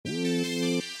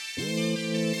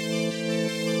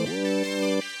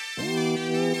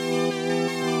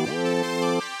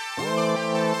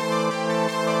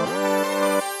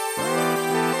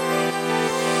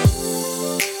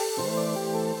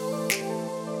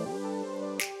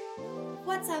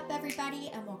What's up, everybody,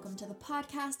 and welcome to the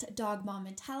podcast Dog Mom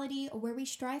Mentality, where we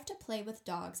strive to play with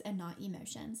dogs and not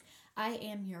emotions. I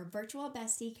am your virtual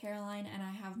bestie, Caroline, and I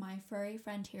have my furry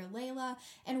friend here, Layla,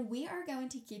 and we are going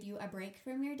to give you a break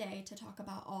from your day to talk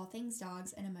about all things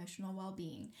dogs and emotional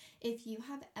well-being. If you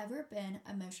have ever been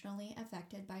emotionally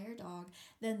affected by your dog,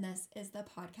 then this is the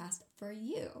podcast for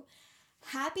you.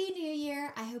 Happy New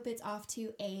Year! I hope it's off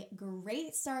to a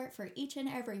great start for each and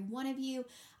every one of you.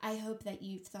 I hope that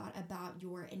you've thought about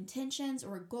your intentions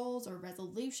or goals or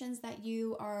resolutions that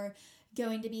you are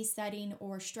going to be setting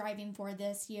or striving for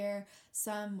this year.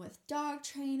 Some with dog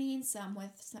training, some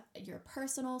with your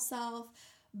personal self.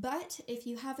 But if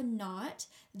you have not,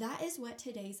 that is what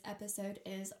today's episode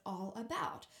is all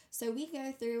about. So we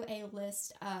go through a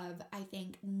list of, I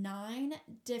think, 9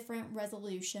 different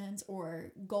resolutions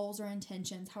or goals or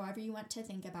intentions, however you want to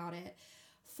think about it,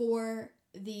 for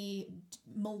the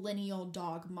millennial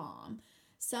dog mom.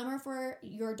 Some are for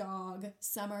your dog,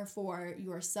 some are for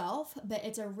yourself, but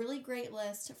it's a really great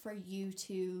list for you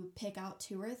to pick out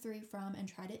 2 or 3 from and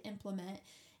try to implement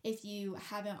if you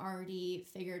haven't already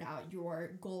figured out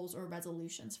your goals or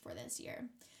resolutions for this year.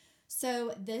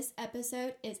 So this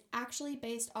episode is actually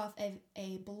based off of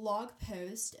a blog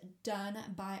post done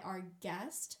by our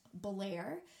guest,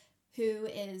 Blair, who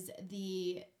is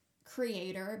the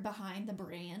creator behind the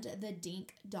brand, The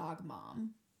Dink Dog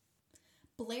Mom.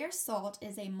 Blair Salt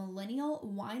is a millennial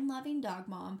wine-loving dog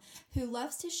mom who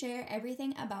loves to share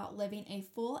everything about living a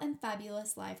full and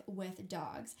fabulous life with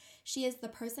dogs. She is the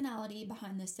personality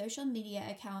behind the social media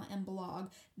account and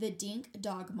blog, The Dink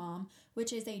Dog Mom,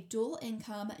 which is a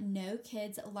dual-income,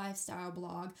 no-kids lifestyle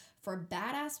blog for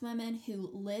badass women who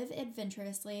live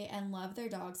adventurously and love their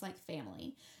dogs like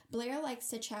family. Blair likes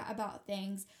to chat about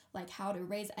things like how to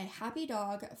raise a happy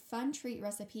dog, fun treat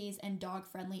recipes, and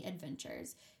dog-friendly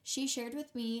adventures. She shared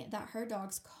with me that her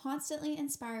dogs constantly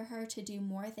inspire her to do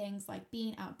more things like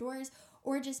being outdoors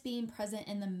or just being present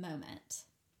in the moment.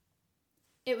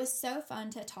 It was so fun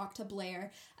to talk to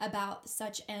Blair about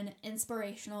such an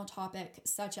inspirational topic,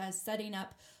 such as setting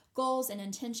up goals and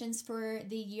intentions for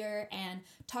the year and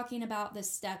talking about the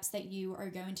steps that you are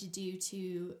going to do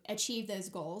to achieve those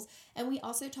goals. And we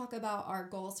also talk about our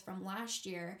goals from last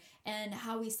year and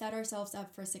how we set ourselves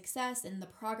up for success and the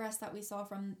progress that we saw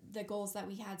from the goals that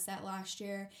we had set last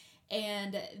year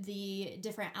and the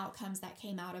different outcomes that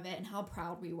came out of it and how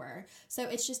proud we were. So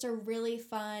it's just a really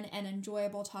fun and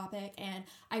enjoyable topic, and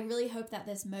I really hope that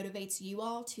this motivates you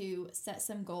all to set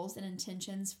some goals and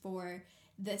intentions for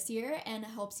this year and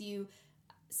helps you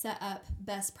set up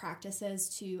best practices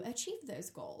to achieve those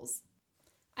goals.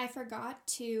 I forgot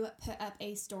to put up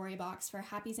a story box for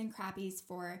Happies and Crappies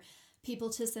for people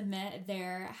to submit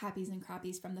their Happies and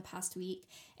Crappies from the past week,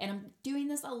 and I'm doing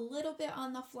this a little bit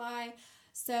on the fly.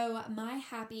 So my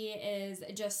happy is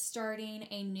just starting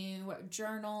a new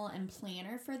journal and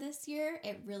planner for this year.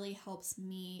 It really helps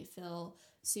me feel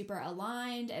super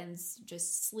aligned and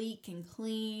just sleek and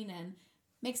clean and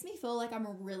makes me feel like I'm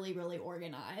really, really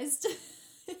organized.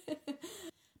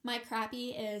 My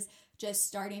crappy is just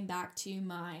starting back to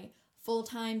my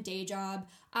full-time day job.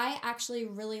 I actually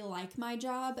really like my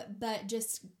job, but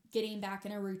just getting back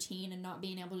in a routine and not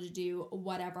being able to do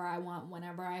whatever I want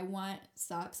whenever I want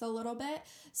sucks a little bit.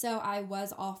 So I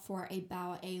was off for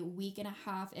about a week and a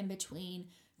half in between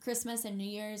Christmas and New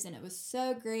Year's, and it was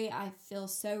so great. I feel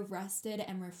so rested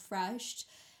and refreshed.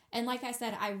 And like I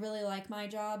said, I really like my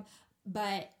job,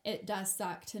 but it does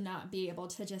suck to not be able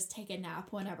to just take a nap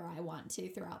whenever I want to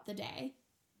throughout the day.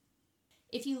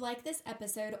 If you like this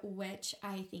episode, which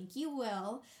I think you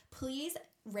will, please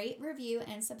rate, review,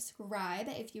 and subscribe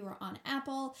if you are on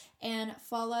Apple, and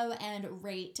follow and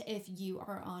rate if you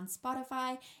are on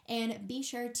Spotify. And be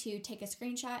sure to take a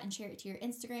screenshot and share it to your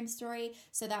Instagram story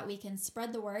so that we can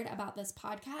spread the word about this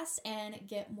podcast and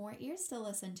get more ears to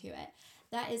listen to it.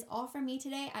 That is all from me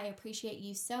today. I appreciate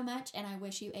you so much, and I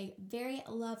wish you a very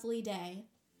lovely day.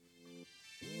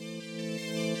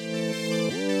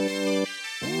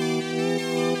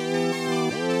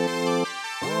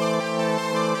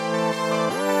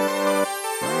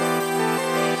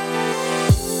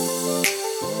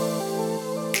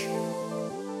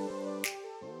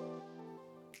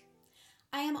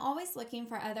 I am always looking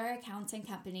for other accounts and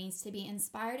companies to be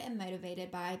inspired and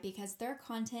motivated by because their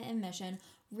content and mission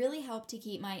really help to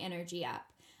keep my energy up.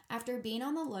 After being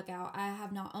on the lookout, I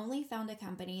have not only found a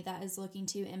company that is looking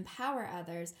to empower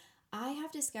others, I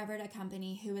have discovered a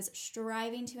company who is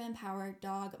striving to empower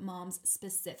dog moms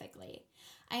specifically.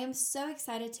 I am so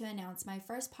excited to announce my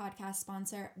first podcast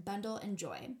sponsor, Bundle and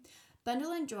Joy.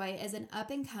 Bundle and Joy is an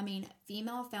up-and-coming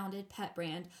female-founded pet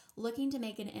brand looking to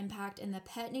make an impact in the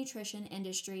pet nutrition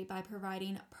industry by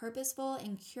providing purposeful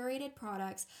and curated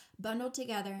products bundled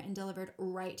together and delivered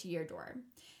right to your door.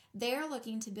 They are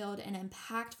looking to build an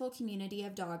impactful community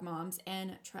of dog moms,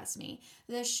 and trust me,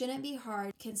 this shouldn't be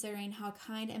hard considering how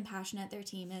kind and passionate their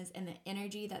team is and the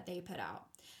energy that they put out.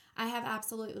 I have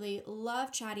absolutely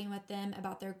loved chatting with them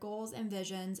about their goals and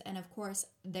visions and, of course,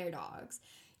 their dogs.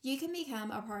 You can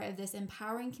become a part of this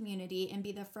empowering community and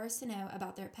be the first to know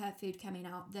about their pet food coming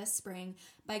out this spring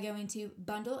by going to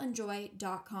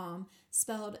bundleandjoy.com,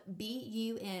 spelled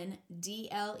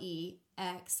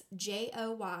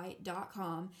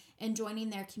BUNDLEXJOY.com, and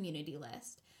joining their community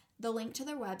list. The link to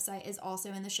their website is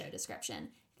also in the show description.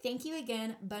 Thank you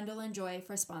again, Bundle and Joy,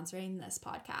 for sponsoring this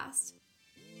podcast.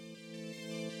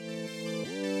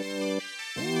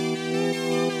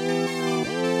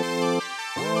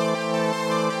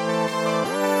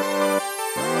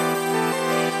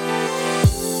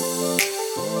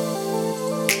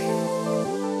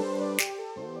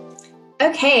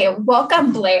 Okay,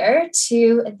 welcome Blair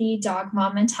to the Dog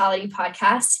Mom Mentality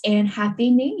podcast and Happy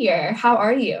New Year. How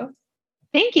are you?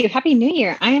 Thank you. Happy New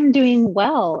Year. I am doing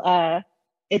well.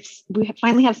 We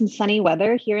finally have some sunny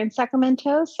weather here in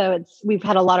Sacramento, so we've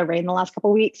had a lot of rain the last couple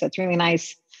of weeks, so it's really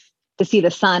nice to see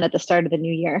the sun at the start of the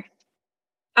new year.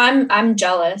 I'm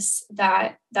jealous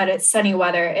that it's sunny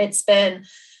weather. It's been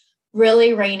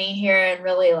really rainy here and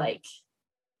really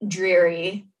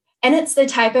dreary. And it's the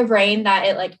type of rain that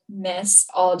it mists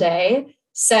all day.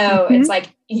 So It's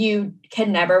like you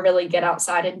can never really get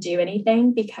outside and do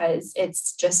anything because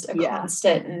it's just a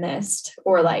constant mist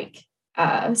or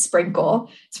sprinkle.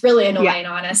 It's really annoying,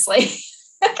 honestly.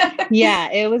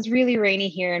 Yeah, it was really rainy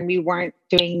here and we were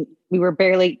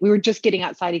just getting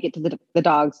outside to get to the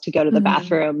dogs to go to the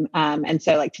bathroom. And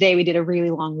so today we did a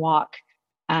really long walk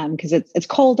because it's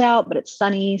cold out, but it's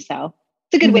sunny. So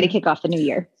it's a good way to kick off the new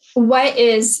year. What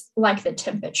is the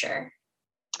temperature?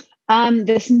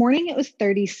 This morning it was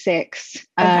 36,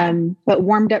 but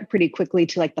warmed up pretty quickly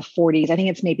to the 40s. I think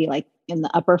it's maybe in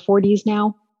the upper 40s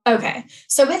now. Okay.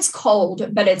 So it's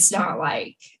cold, but it's not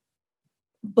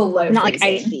below not freezing.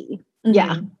 Icy.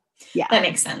 Mm-hmm. Yeah. That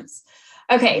makes sense.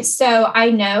 Okay. So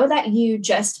I know that you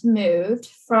just moved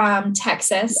from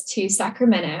Texas to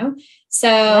Sacramento.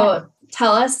 So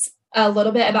tell us a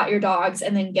little bit about your dogs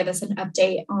and then give us an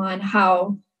update on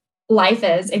how life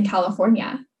is in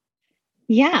California.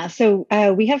 Yeah. So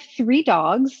we have 3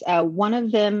 dogs. One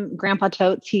of them, Grandpa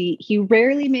Totes, he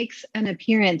rarely makes an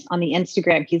appearance on the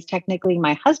Instagram. He's technically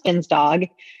my husband's dog.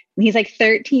 And he's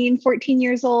 13, 14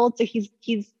 years old. So he's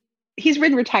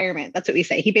in retirement. That's what we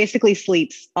say. He basically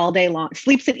sleeps all day long,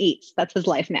 sleeps and eats. That's his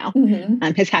life now,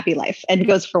 his happy life, and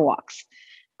goes for walks.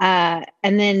 And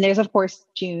then there's, of course,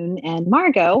 June and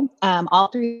Margot. All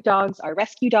 3 dogs are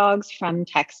rescue dogs from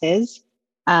Texas.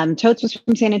 Totes was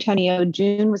from San Antonio.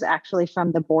 June was actually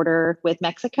from the border with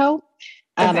Mexico,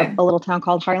 a little town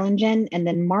called Harlingen. And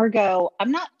then Margot,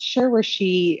 I'm not sure where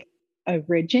she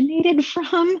originated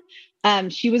from.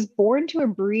 She was born to a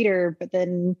breeder, but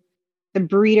then the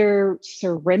breeder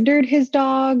surrendered his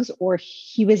dogs, or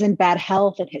he was in bad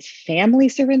health and his family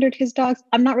surrendered his dogs.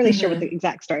 I'm not really sure what the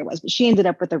exact story was, but she ended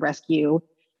up with a rescue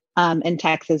in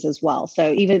Texas as well.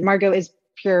 So even Margot is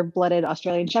pure-blooded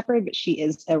Australian Shepherd, but she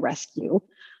is a rescue.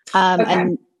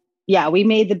 And yeah, we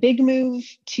made the big move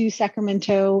to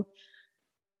Sacramento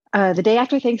the day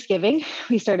after Thanksgiving.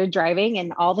 We started driving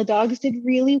and all the dogs did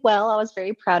really well. I was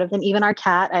very proud of them. Even our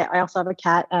cat, I also have a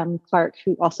cat, Clark,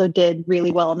 who also did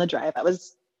really well on the drive. I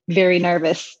was very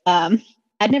nervous.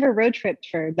 I'd never road tripped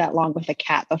for that long with a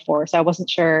cat before, so I wasn't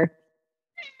sure,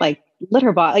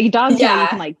 litter box, dogs, you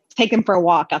can take them for a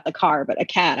walk out the car, but a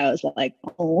cat, I was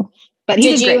oh. But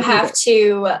did you have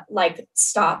to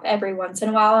stop every once in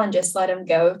a while and just let him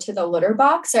go to the litter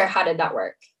box, or how did that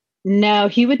work? No,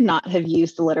 he would not have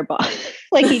used the litter box.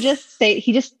 He just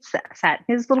sat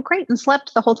in his little crate and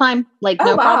slept the whole time. No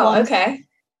problem. Okay.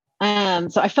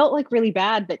 So I felt really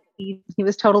bad, but he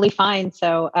was totally fine.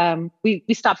 So we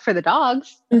stopped for the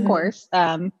dogs, of course,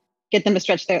 get them to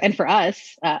stretch there. And for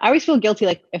us, I always feel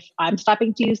guilty. If I'm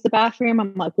stopping to use the bathroom,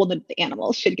 I'm well, the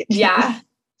animals should get to use.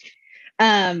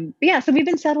 So we've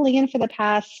been settling in for the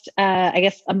past, I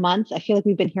guess, a month. I feel like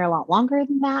we've been here a lot longer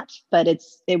than that, but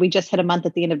we just hit a month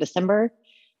at the end of December.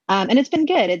 And it's been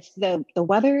good. It's the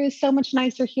weather is so much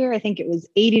nicer here. I think it was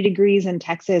 80 degrees in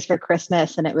Texas for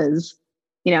Christmas, and it was,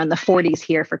 in the 40s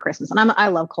here for Christmas. And I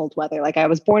love cold weather. I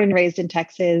was born and raised in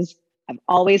Texas. I've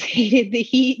always hated the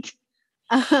heat.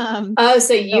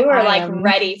 So you were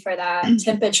ready for that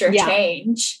temperature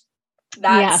change. So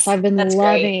I've been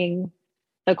loving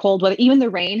the cold weather. Even the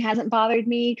rain hasn't bothered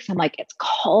me because I'm like, it's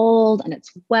cold and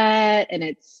it's wet and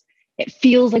it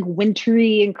feels like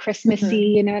wintry and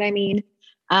Christmassy, you know what I mean?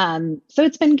 So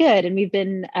it's been good. And we've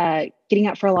been getting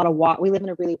out for a lot of walk. We live in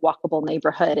a really walkable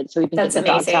neighborhood. And so we've been getting the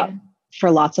dogs out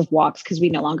for lots of walks because we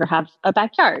no longer have a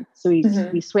backyard. So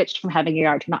we switched from having a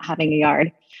yard to not having a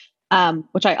yard,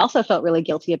 which I also felt really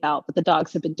guilty about, but the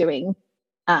dogs have been doing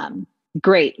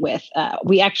great with.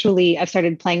 I've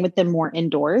started playing with them more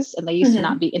indoors, and they used to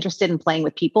not be interested in playing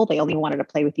with people. They only wanted to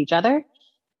play with each other.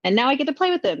 And now I get to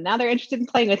play with them. Now they're interested in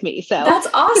playing with me. So that's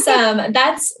awesome.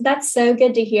 That's so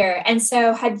good to hear. And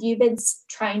so have you been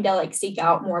trying to like seek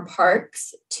out more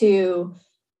parks to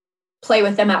play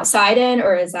with them outside in,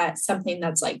 or is that something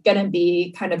that's like going to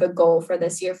be kind of a goal for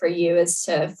this year for you, is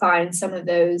to find some of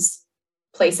those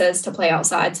places to play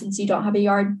outside since you don't have a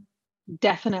yard?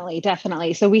 Definitely.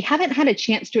 So we haven't had a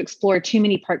chance to explore too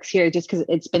many parks here just because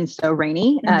it's been so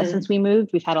rainy since we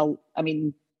moved. We've had a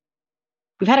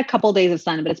couple of days of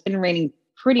sun, but it's been raining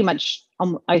pretty much.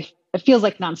 It feels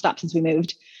like nonstop since we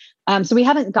moved. So we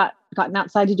haven't gotten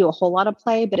outside to do a whole lot of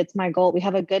play, but it's my goal. We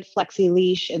have a good flexi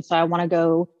leash. And so I want to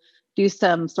go do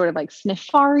some sort of like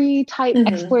safari type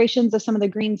explorations of some of the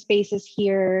green spaces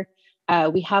here.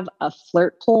 We have a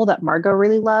flirt pole that Margot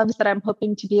really loves that I'm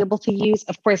hoping to be able to use.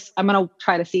 Of course, I'm going to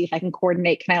try to see if I can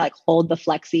coordinate. Can I like hold the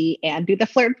flexi and do the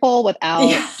flirt pole without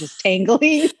just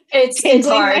tangling? It's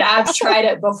hard. I've tried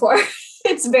it before.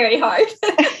 It's very hard.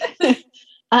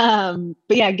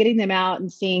 But yeah, getting them out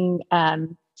and seeing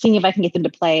if I can get them to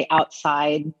play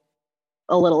outside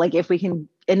a little, like if we can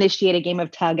initiate a game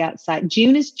of tug outside.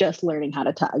 June is just learning how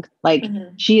to tug. Like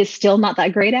she is still not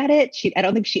that great at it. I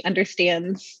don't think she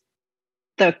understands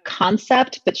the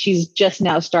concept, but she's just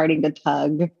now starting to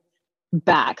tug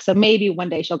back. So maybe one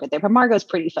day she'll get there, but Margot's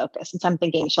pretty focused. And so I'm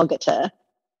thinking she'll get to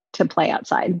play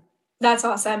outside. That's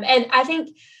awesome. And I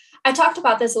think I talked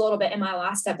about this a little bit in my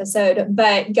last episode,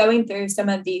 but going through some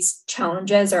of these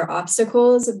challenges or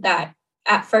obstacles that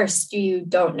at first you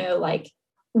don't know, like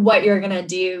what you're going to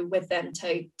do with them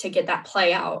to get that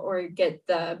play out or get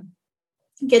the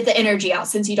energy out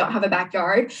since you don't have a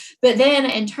backyard. But then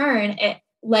in turn, it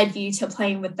led you to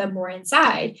playing with them more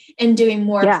inside and doing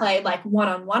more play like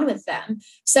one-on-one with them.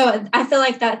 So I feel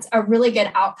like that's a really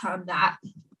good outcome that,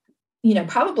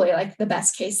 probably like the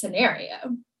best case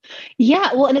scenario.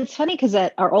 Yeah. Well, and it's funny because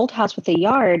at our old house with the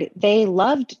yard, they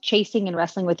loved chasing and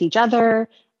wrestling with each other.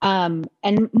 And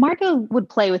Margot would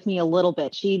play with me a little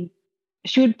bit. She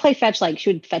would play fetch, like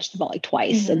she would fetch the ball like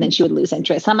twice and then she would lose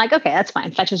interest. So I'm like, okay, that's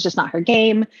fine. Fetch is just not her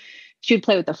game. She would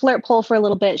play with the flirt pole for a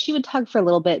little bit. She would tug for a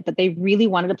little bit, but they really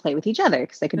wanted to play with each other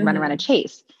because they could run around and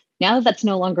chase. Now that that's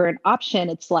no longer an option,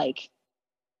 it's like,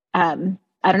 I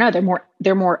don't know,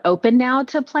 they're more open now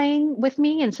to playing with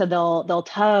me. And so they'll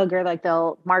tug or like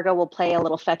Margot will play a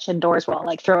little fetch indoors where I'll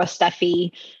like throw a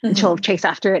stuffy and she'll chase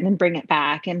after it and then bring it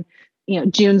back. And,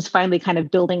 June's finally kind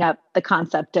of building up the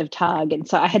concept of tug. And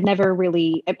so I had never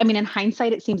really, in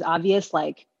hindsight, it seems obvious,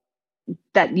 like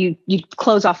that you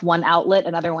close off one outlet,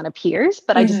 another one appears,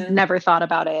 but I just never thought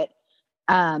about it.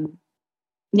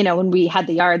 When we had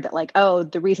the yard that like, oh,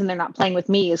 the reason they're not playing with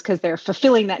me is because they're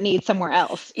fulfilling that need somewhere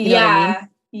else. You know what I mean?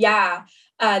 Yeah.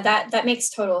 That makes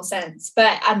total sense.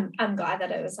 But I'm glad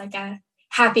that it was like a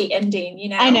happy ending,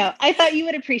 I know. I thought you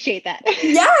would appreciate that.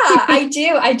 Yeah, I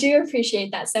do. I do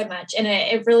appreciate that so much. And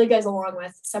it really goes along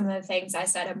with some of the things I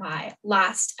said in my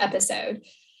last episode.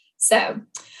 So,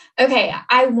 okay,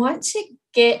 I want to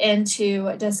get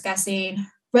into discussing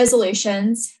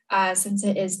resolutions since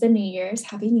it is the New Year's.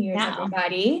 Happy New Year's,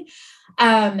 everybody.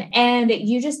 And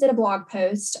you just did a blog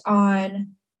post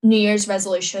on New Year's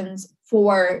resolutions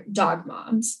for dog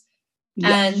moms.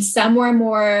 Yes. And some were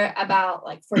more about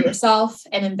like for yourself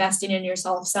and investing in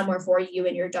yourself, some were for you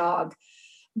and your dog.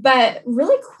 But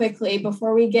really quickly,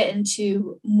 before we get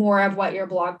into more of what your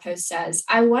blog post says,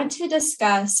 I want to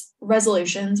discuss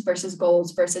resolutions versus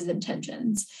goals versus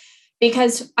intentions,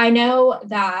 because I know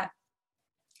that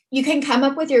you can come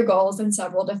up with your goals in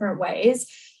several different ways.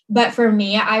 But for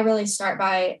me, I really start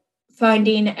by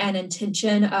finding an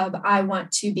intention of I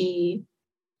want to be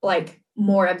like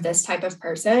more of this type of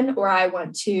person, or I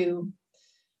want to,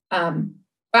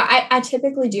 I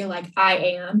typically do like I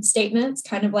am statements,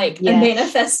 kind of like a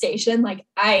manifestation. Like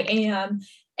I am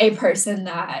a person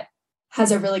that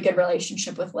has a really good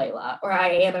relationship with Layla, or I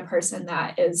am a person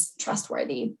that is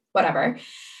trustworthy, whatever.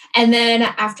 And then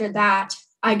after that,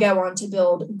 I go on to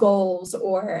build goals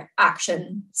or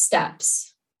action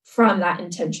steps from that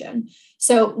intention.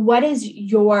 So what is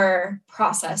your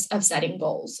process of setting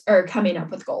goals or coming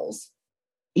up with goals?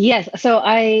 Yes. So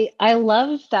I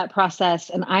love that process.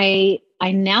 And I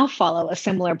now follow a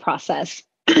similar process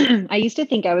I used to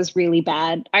think I was really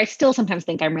bad. I still sometimes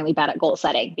think I'm really bad at goal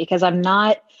setting because I'm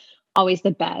not always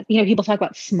the best. People talk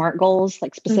about SMART goals,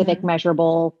 like specific,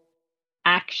 measurable,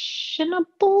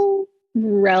 actionable,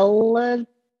 relevant,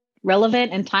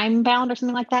 and time bound or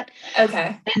something like that.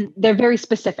 Okay. And they're very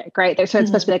specific, right? So it's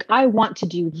supposed to be like, I want to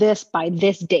do this by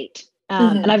this date.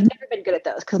 And I've never been good at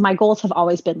those because my goals have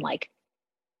always been like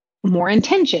more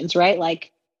intentions, right?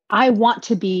 Like I want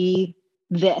to be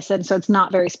this. And so it's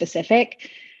not very specific,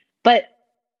 but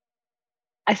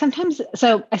I see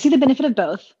the benefit of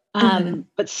both.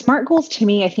 But SMART goals to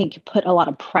me, I think put a lot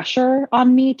of pressure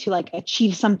on me to like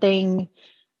achieve something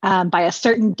by a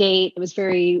certain date. It was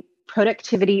very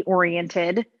productivity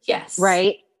oriented. Yes.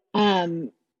 Right.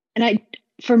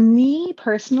 For me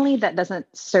personally, that doesn't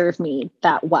serve me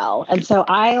that well. And so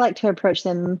I like to approach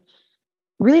them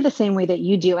really the same way that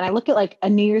you do. And I look at like a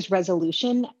New Year's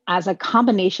resolution as a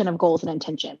combination of goals and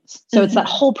intentions. So it's that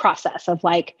whole process of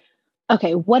like,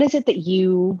 okay, what is it that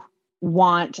you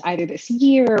want either this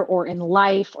year or in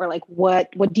life, or like, what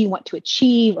do you want to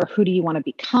achieve, or who do you want to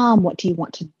become? What do you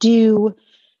want to do?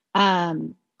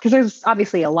 Because there's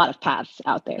obviously a lot of paths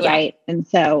out there. Yeah. Right. And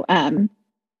so,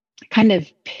 kind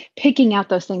of picking out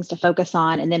those things to focus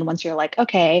on. And then once you're like,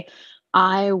 okay,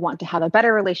 I want to have a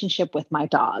better relationship with my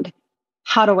dog.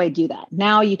 How do I do that?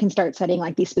 Now you can start setting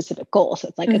like these specific goals. So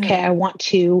it's like, okay, I want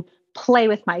to play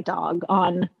with my dog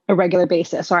on a regular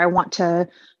basis, or I want to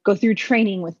go through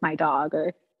training with my dog,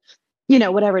 or,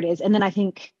 whatever it is. And then I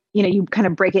think, you kind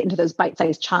of break it into those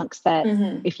bite-sized chunks that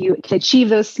if you can achieve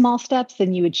those small steps,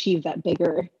 then you achieve that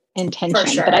bigger intention. For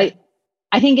sure. But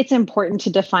I think it's important to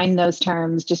define those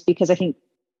terms, just because I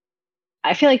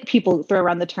feel like people throw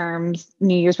around the terms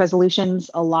New Year's resolutions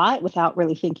a lot without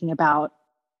really thinking about,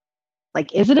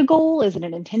 like, is it a goal? Is it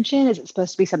an intention? Is it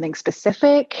supposed to be something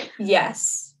specific?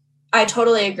 Yes, I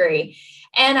totally agree.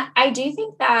 And I do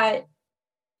think that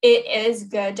it is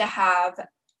good to have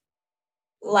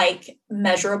like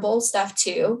measurable stuff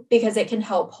too, because it can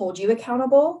help hold you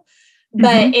accountable.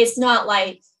 But it's not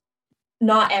like,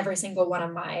 not every single one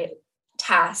of my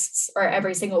tasks or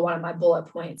every single one of my bullet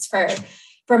points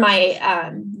for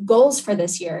my goals for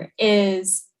this year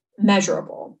is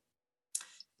measurable.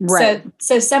 Right.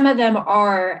 So some of them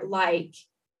are like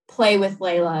play with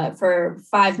Layla for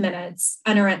 5 minutes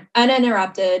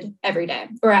uninterrupted every day,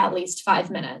 or at least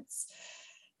 5 minutes.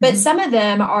 But some of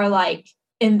them are like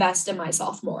invest in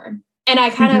myself more. And I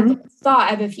kind of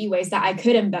thought of a few ways that I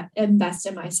could invest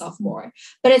in myself more,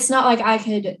 but it's not like I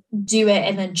could do it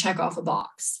and then check off a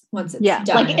box once it's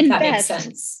done, like, if that makes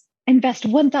sense. Invest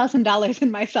 $1,000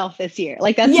 in myself this year.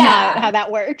 Like that's not how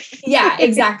that works. Yeah,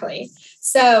 exactly.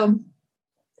 So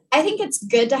I think it's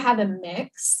good to have a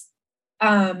mix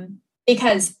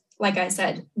because, like I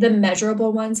said, the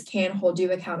measurable ones can hold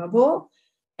you accountable.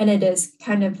 And it is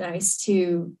kind of nice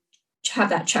to have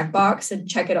that checkbox and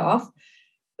check it off.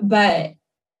 But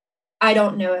I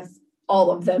don't know if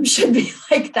all of them should be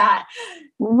like that.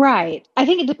 Right. I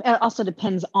think it also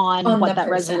depends on what that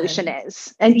resolution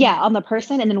is. And on the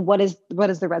person. And then what is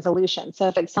the resolution? So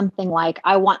if it's something like,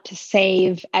 I want to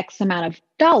save X amount of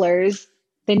dollars,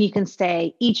 then you can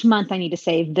say each month I need to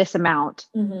save this amount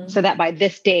so that by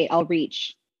this date I'll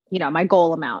reach, my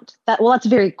goal amount. That's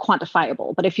very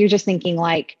quantifiable. But if you're just thinking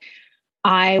like,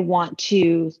 I want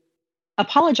to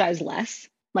apologize less,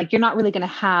 like you're not really going to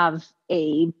have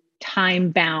a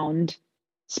time-bound,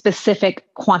 specific,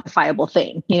 quantifiable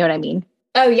thing. You know what I mean?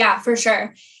 Oh, yeah, for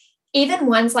sure. Even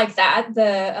ones like that,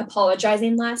 the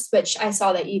apologizing less, which I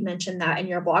saw that you mentioned that in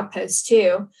your blog post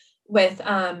too, with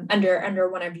under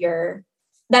one of your,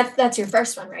 that's your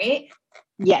first one, right?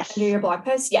 Yes. Under your blog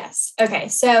post? Yes. Okay.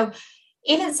 So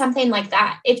even something like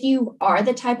that, if you are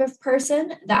the type of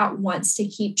person that wants to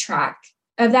keep track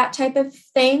of that type of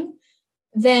thing,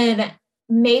 then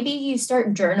maybe you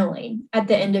start journaling at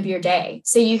the end of your day.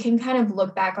 So you can kind of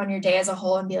look back on your day as a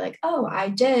whole and be like, oh, I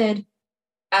did,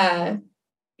 I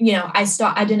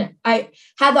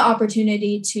had the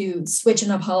opportunity to switch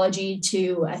an apology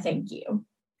to a thank you.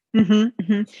 And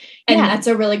that's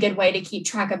a really good way to keep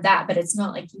track of that. But it's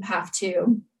not like you have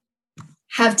to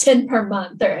have 10 per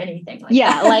month or anything like that.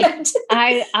 Yeah, like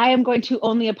I am going to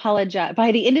only apologize.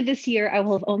 By the end of this year, I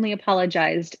will have only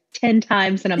apologized 10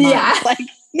 times in a month. Yeah. Like,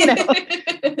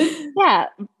 yeah.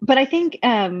 But I think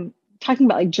talking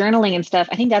about like journaling and stuff,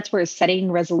 I think that's where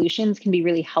setting resolutions can be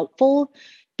really helpful,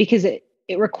 because it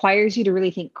requires you to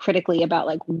really think critically about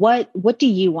like, what do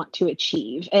you want to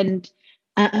achieve? And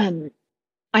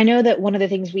I know that one of the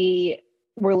things we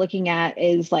were looking at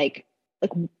is like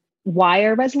why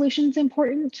are resolutions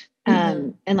important?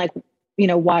 And like,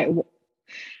 why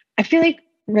I feel like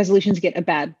resolutions get a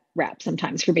bad rap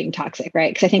sometimes for being toxic,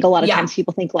 right? Because I think a lot of Yeah. times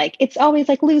people think like it's always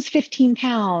like lose 15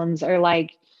 pounds or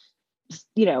like,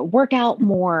 work out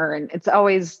more. And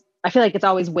I feel like it's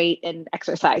always weight and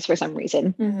exercise for some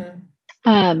reason.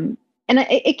 And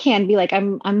it can be like,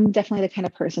 I'm definitely the kind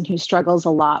of person who struggles a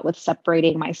lot with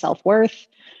separating my self-worth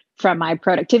from my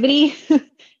productivity.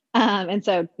 And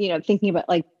so, thinking about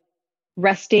like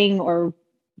resting or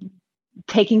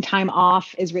taking time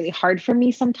off is really hard for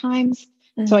me sometimes.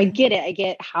 So I get it. I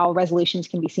get how resolutions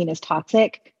can be seen as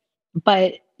toxic,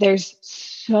 but there's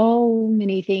so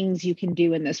many things you can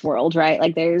do in this world, right?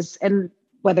 Like and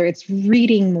whether it's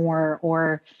reading more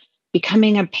or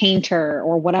becoming a painter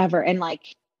or whatever, and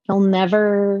like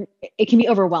it can be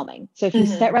overwhelming. So if you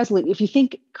if you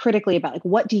think critically about like,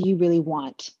 what do you really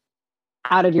want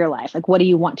out of your life? Like, what do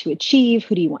you want to achieve?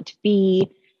 Who do you want to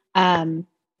be?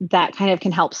 That kind of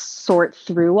can help sort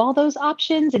through all those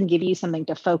options and give you something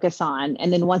to focus on.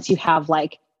 And then once you have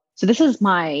like, so this is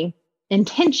my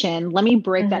intention, let me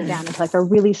break that down into like a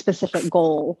really specific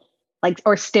goal, like,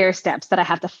 or stair steps that I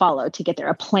have to follow to get there,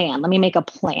 a plan. Let me make a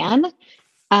plan.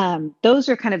 Those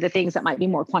are kind of the things that might be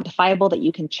more quantifiable that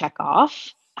you can check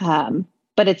off.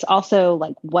 But it's also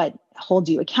like what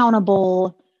holds you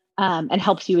accountable, and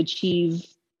helps you achieve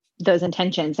those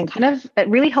intentions, and kind of it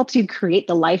really helps you create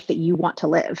the life that you want to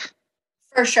live.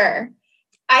 For sure.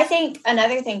 I think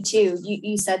another thing too,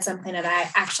 you said something that I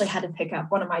actually had to pick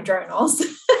up one of my journals.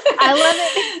 I love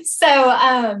it.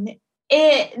 So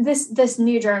this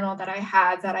new journal that I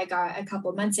have that I got a couple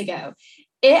of months ago,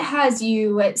 it has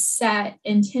you set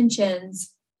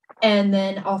intentions and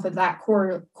then off of that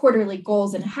quarterly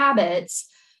goals and habits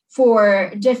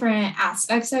for different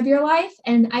aspects of your life.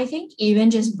 And I think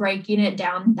even just breaking it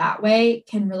down that way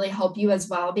can really help you as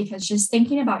well, because just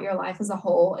thinking about your life as a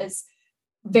whole is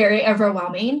very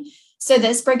overwhelming. So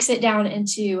this breaks it down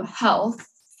into health,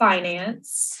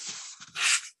 finance,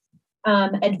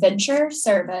 adventure,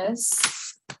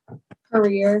 service,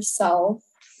 career, self,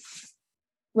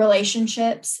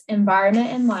 relationships, environment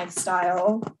and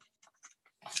lifestyle.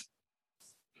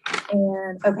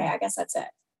 And okay, I guess that's it.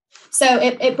 So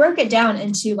it broke it down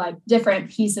into like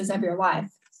different pieces of your life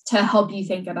to help you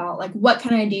think about like, what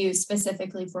can I do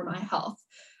specifically for my health?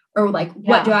 Or like,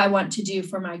 what do I want to do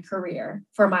for my career,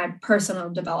 for my personal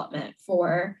development,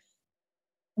 for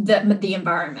the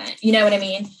environment? You know what I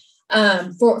mean?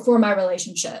 For my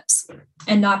relationships.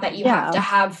 And not that you have to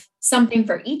have something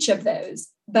for each of those,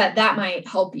 but that might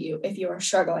help you if you are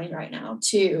struggling right now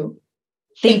to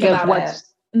think about it.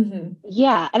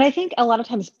 Yeah. And I think a lot of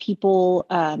times people,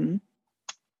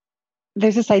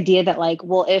 there's this idea that like,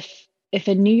 well, if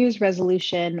a New Year's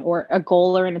resolution or a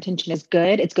goal or an intention is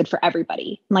good, it's good for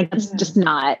everybody. Like that's just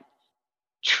not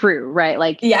true, right?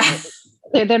 Like,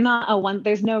 they're not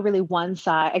there's no really one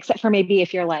side, except for maybe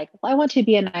if you're like, well, I want to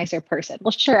be a nicer person.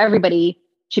 Well, sure, everybody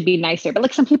should be nicer, but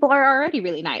like some people are already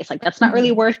really nice. Like that's not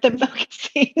really worth them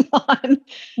focusing on.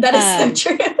 That is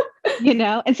so true.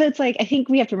 And so it's like, I think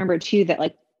we have to remember too, that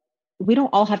like, we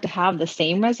don't all have to have the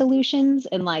same resolutions,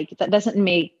 and like, that doesn't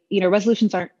make,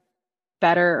 resolutions aren't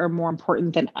better or more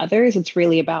important than others. It's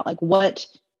really about like, what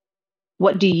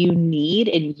do you need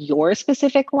in your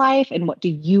specific life, and what do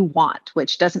you want,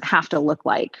 which doesn't have to look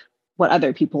like what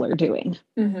other people are doing.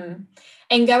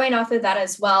 And going off of that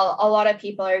as well, a lot of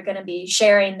people are going to be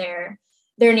sharing their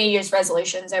New Year's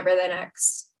resolutions over the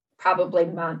next probably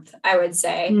month, I would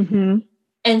say.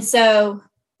 And so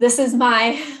this is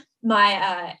my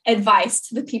advice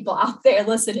to the people out there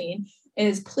listening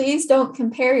is please don't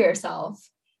compare yourself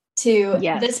to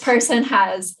this person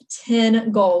has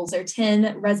 10 goals or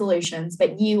 10 resolutions,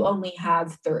 but you only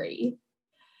have 3.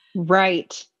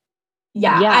 Right.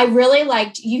 Yeah. I really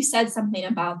liked, you said something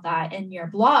about that in your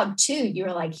blog too. You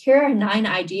were like, here are 9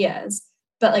 ideas,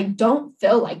 but like, don't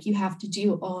feel like you have to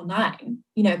do all 9,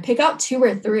 pick out 2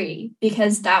 or 3,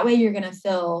 because that way you're going to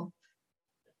feel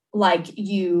like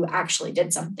you actually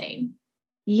did something.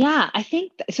 Yeah, I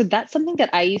think so. That's something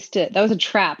that that was a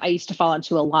trap I used to fall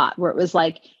into a lot, where it was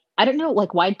like, I don't know,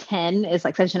 like why 10 is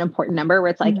like such an important number, where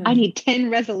it's like, I need 10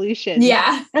 resolutions.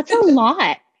 Yeah. That's a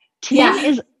lot. 10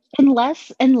 is,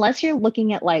 unless you're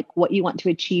looking at like what you want to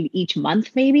achieve each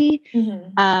month, maybe.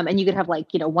 And you could have like,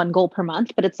 1 goal per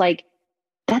month, but it's like,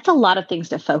 that's a lot of things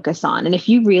to focus on. And if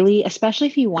you really, especially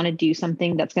if you want to do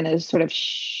something that's going to sort of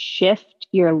shift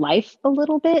your life a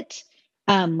little bit,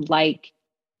 like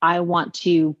I want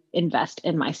to invest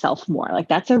in myself more, like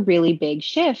that's a really big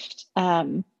shift.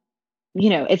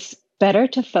 It's better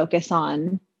to focus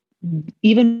on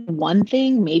even one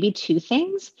thing, maybe 2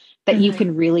 things that you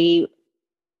can really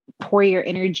pour your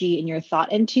energy and your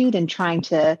thought into, than trying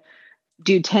to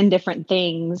do 10 different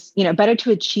things, better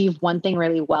to achieve one thing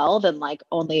really well than like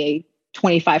only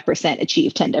 25%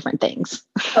 achieve 10 different things.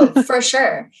 Oh, for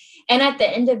sure. And at the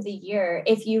end of the year,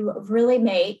 if you really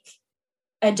make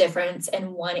a difference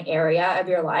in one area of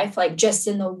your life, like just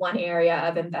in the one area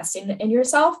of investing in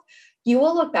yourself, you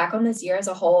will look back on this year as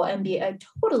a whole and be a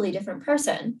totally different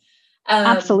person.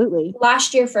 Absolutely.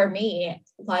 Last year for me,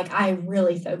 like I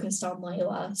really focused on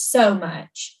Layla so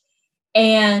much.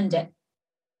 And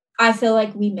I feel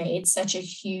like we made such a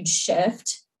huge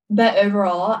shift, but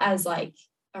overall as like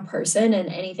a person and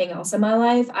anything else in my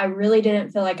life, I really didn't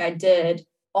feel like I did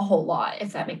a whole lot,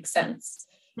 if that makes sense.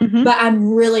 Mm-hmm. But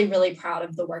I'm really, really proud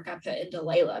of the work I put into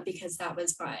Layla because that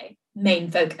was my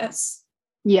main focus.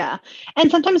 Yeah.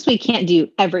 And sometimes we can't do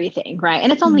everything, right?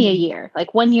 And it's only a year.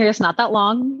 Like 1 year is not that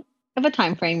long of a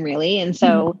time frame, really. And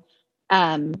so,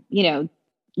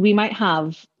 we might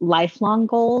have lifelong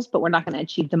goals, but we're not going to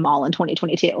achieve them all in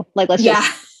 2022. Like,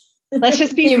 let's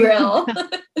just be real.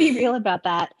 Be real about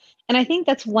that. And I think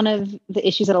that's one of the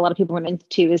issues that a lot of people run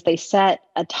into is they set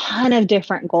a ton of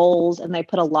different goals and they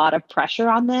put a lot of pressure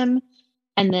on them.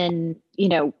 And then,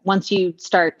 once you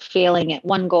start failing at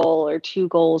one goal or two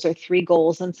goals or three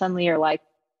goals, then suddenly you're like,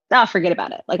 forget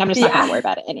about it. Like, I'm just not going to worry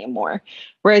about it anymore.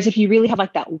 Whereas if you really have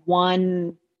like that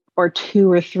one or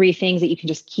two or three things that you can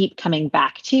just keep coming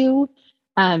back to,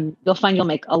 you'll find you'll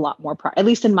make a lot more at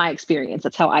least in my experience,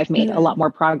 that's how I've made a lot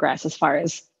more progress as far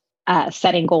as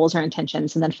setting goals or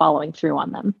intentions and then following through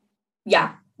on them.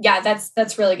 Yeah.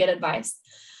 That's really good advice.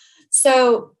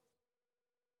 So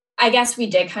I guess we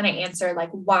did kind of answer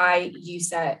like why you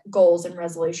set goals and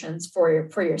resolutions for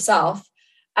yourself.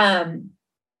 Why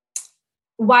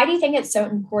do you think it's so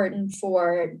important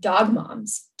for dog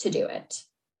moms to do it?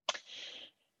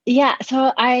 Yeah.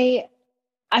 So I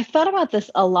thought about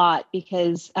this a lot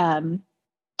because so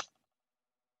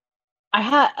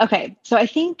I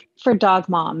think for dog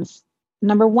moms,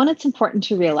 number one, it's important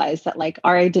to realize that like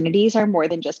our identities are more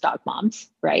than just dog moms,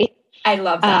 right? I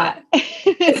love that.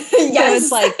 Yes. So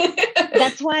it's like,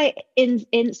 that's why so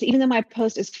even though my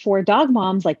post is for dog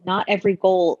moms, like not every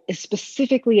goal is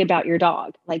specifically about your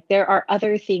dog. Like there are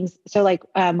other things. So like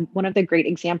one of the great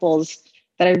examples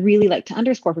that I really like to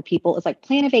underscore for people is like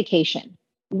plan a vacation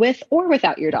with or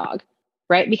without your dog,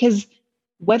 right? Because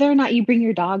whether or not you bring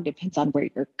your dog depends on where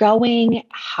you're going.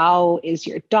 How is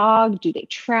your dog? Do they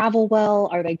travel well?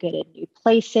 Are they good at new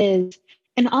places?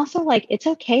 And also, like, it's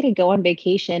okay to go on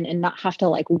vacation and not have to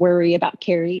like worry about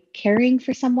caring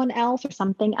for someone else or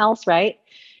something else, right?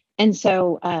 And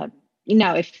so,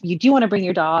 if you do want to bring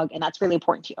your dog and that's really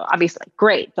important to you, obviously,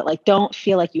 great. But like, don't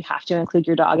feel like you have to include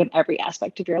your dog in every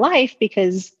aspect of your life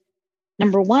because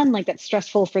number one, like that's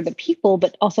stressful for the people,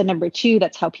 but also number two,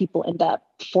 that's how people end up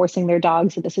forcing their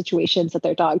dogs into situations that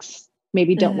their dogs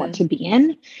maybe don't want to be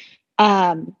in.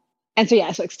 And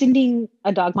so extending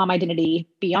a dog mom identity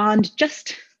beyond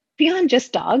just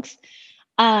dogs.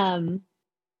 But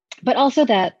also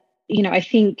that, I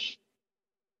think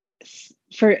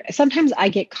sometimes I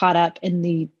get caught up in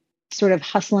the sort of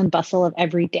hustle and bustle of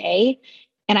every day.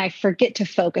 And I forget to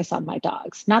focus on my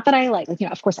dogs. Not that I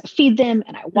of course I feed them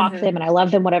and I walk them and I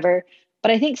love them, whatever.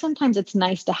 But I think sometimes it's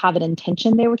nice to have an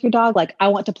intention there with your dog. Like I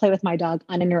want to play with my dog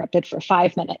uninterrupted for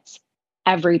 5 minutes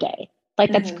every day.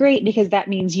 Like that's great because that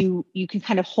means you can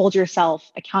kind of hold yourself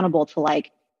accountable to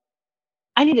like,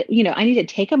 I need to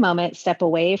take a moment, step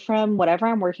away from whatever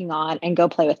I'm working on and go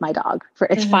play with my dog for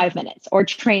 5 minutes or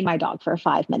train my dog for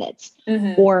 5 minutes.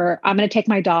 Or I'm going to take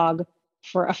my dog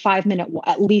for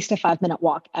at least a 5-minute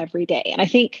walk every day. And I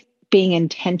think being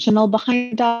intentional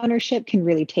behind dog ownership can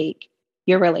really take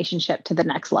your relationship to the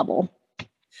next level.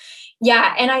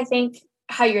 Yeah. And I think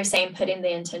how you're saying, putting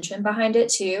the intention behind it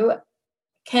too,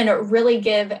 can really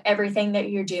give everything that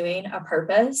you're doing a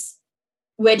purpose,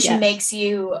 which makes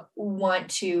you want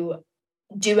to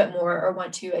do it more or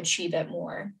want to achieve it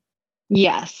more.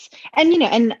 Yes. And,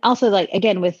 and also like,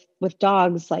 again, with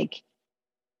dogs, like,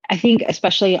 I think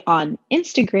especially on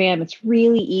Instagram, it's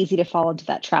really easy to fall into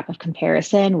that trap of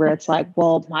comparison where it's like,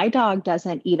 well, my dog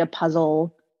doesn't eat a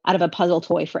puzzle out of a puzzle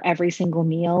toy for every single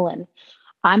meal. And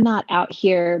I'm not out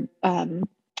here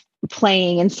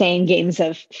playing and saying games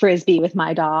of Frisbee with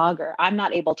my dog, or I'm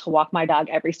not able to walk my dog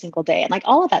every single day. And like,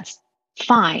 all of that's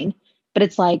fine. But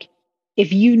it's like,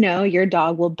 if your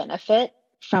dog will benefit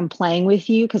from playing with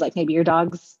you, because like maybe your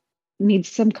dog's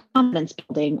needs some confidence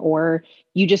building, or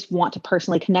you just want to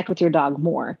personally connect with your dog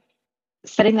more,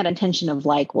 setting that intention of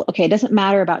like, well, okay, it doesn't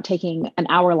matter about taking an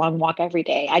hour-long walk every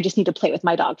day. I just need to play with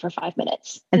my dog for 5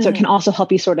 minutes. And so it can also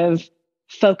help you sort of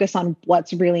focus on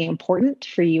what's really important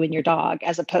for you and your dog,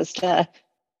 as opposed to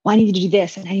well, I need to do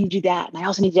this and I need to do that. And I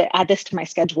also need to add this to my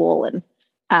schedule,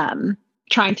 and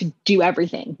trying to do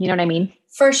everything. You know what I mean?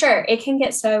 For sure. It can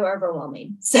get so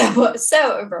overwhelming. So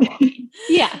overwhelming.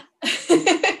 Yeah.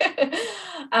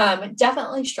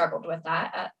 Definitely struggled with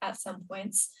that at some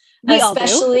points. We all do.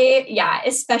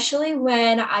 Especially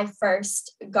when I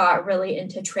first got really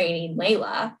into training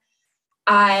Layla.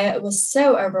 I was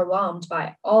so overwhelmed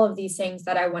by all of these things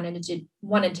that I wanted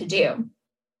to do.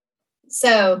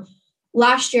 So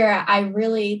last year, I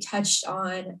really touched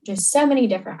on just so many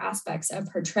different aspects of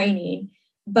her training,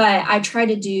 but I try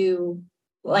to do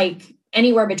like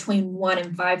anywhere between 1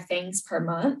 and 5 things per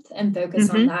month and focus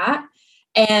on that.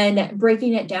 And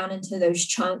breaking it down into those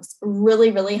chunks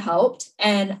really, really helped.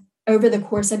 And over the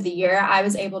course of the year, I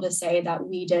was able to say that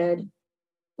we did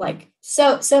like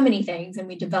so many things, and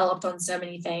we developed on so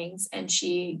many things, and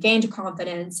she gained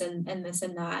confidence and this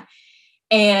and that.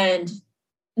 And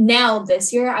now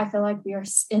this year, I feel like we are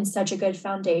in such a good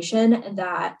foundation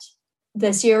that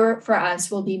this year for us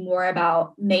will be more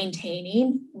about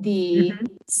maintaining the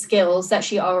skills that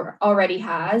she already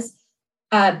has,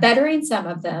 bettering some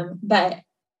of them, but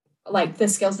like the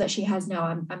skills that she has now,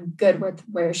 I'm good with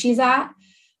where she's at.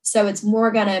 So it's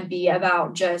more going to be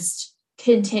about just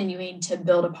continuing to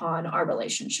build upon our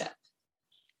relationship.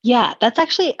 Yeah, that's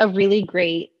actually a really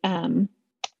great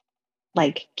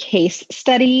like case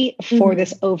study for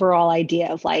this overall idea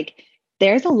of like,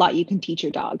 there's a lot you can teach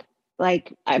your dog.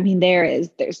 Like, I mean, there's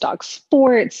dog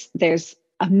sports, there's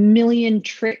a million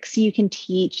tricks you can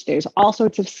teach, there's all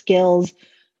sorts of skills,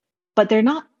 but they're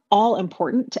not all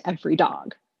important to every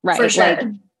dog, right? For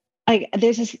sure. Like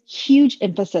there's this huge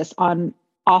emphasis on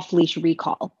off-leash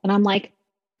recall. And I'm like,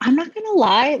 I'm not going to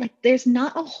lie, like there's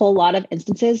not a whole lot of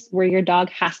instances where your dog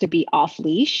has to be off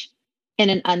leash in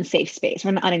an unsafe space or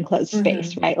an unenclosed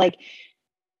space, right? Like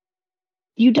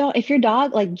if your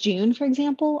dog, like June, for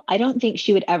example, I don't think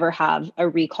she would ever have a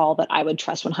recall that I would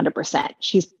trust 100%.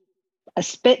 She's a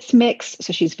Spitz mix,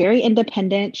 so she's very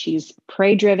independent. She's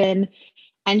prey driven,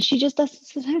 and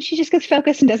sometimes she just gets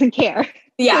focused and doesn't care.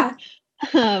 Yeah.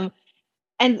 But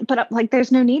like,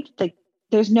 there's no need, like,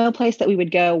 there's no place that we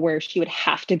would go where she would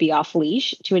have to be off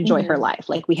leash to enjoy her life.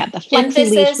 Like we have the flexi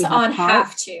leash. We on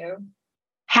have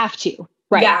to.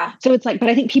 Right. Yeah. So it's like, but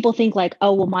I think people think like,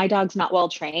 oh, well, my dog's not well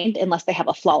trained unless they have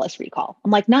a flawless recall.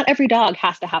 I'm like, not every dog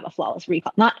has to have a flawless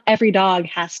recall. Not every dog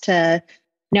has to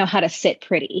know how to sit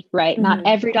pretty, right? Not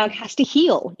every dog has to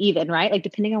heel even, right? Like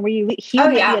depending on where you heel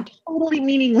might be a totally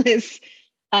meaningless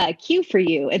cue for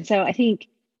you. And so I think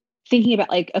thinking about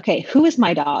like, okay, who is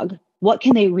my dog? What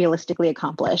can they realistically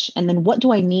accomplish? And then what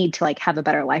do I need to like have a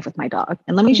better life with my dog?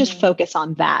 And let me just focus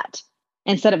on that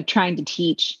instead of trying to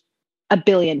teach a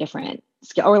billion different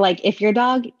skills. Or like if your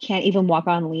dog can't even walk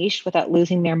on leash without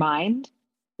losing their mind,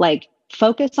 like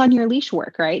focus on your leash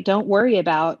work, right? Don't worry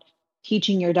about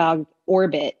teaching your dog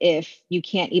orbit if you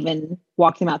can't even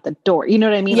walk them out the door. You know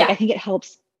what I mean? Yeah. Like I think it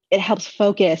helps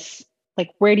focus,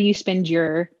 like where do you spend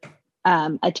your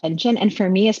attention? And for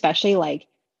me, especially, like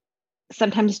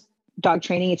sometimes dog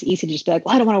training, it's easy to just be like,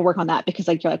 well, I don't want to work on that because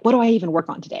like, you're like, what do I even work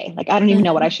on today? Like, I don't even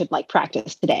know what I should like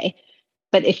practice today.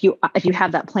 But if you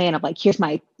have that plan of like, here's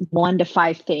my 1 to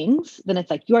 5 things, then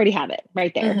it's like, you already have it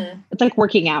right there. It's like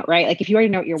working out, right? Like if you already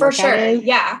know what your workout is,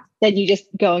 then you just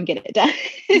go and get it done.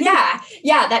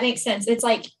 Yeah, that makes sense. It's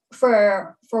like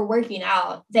for working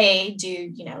out, they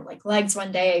do, like legs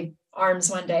one day, arms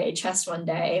one day, chest one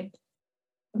day,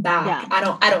 back.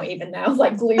 Yeah. I don't even know,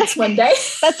 like glutes one day.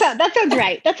 that sounds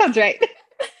right. That sounds right.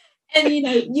 And,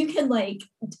 you can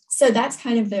so that's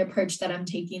kind of the approach that I'm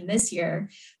taking this year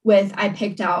I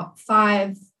picked out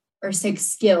 5 or 6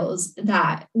 skills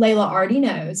that Layla already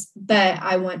knows, but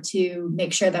I want to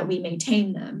make sure that we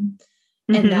maintain them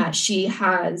and that she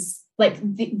has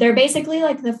they're basically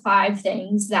like the 5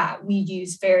 things that we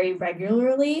use very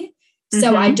regularly.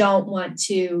 So I don't want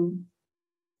to,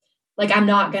 I'm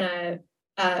not going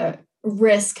to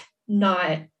risk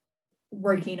not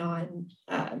working on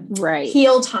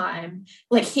heel time.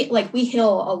 We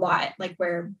heel a lot, like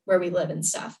where we live and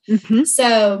stuff.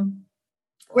 So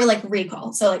we're like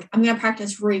recall. So I'm going to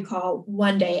practice recall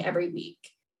 1 day every week.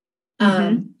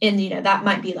 And that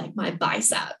might be like my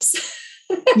biceps.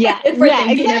 Yeah. If we're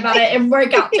thinking about it in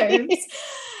workout terms.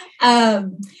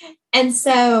 And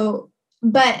so,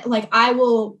 but I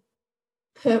will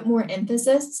put more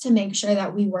emphasis to make sure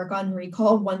that we work on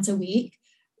recall once a week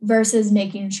versus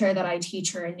making sure that I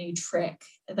teach her a new trick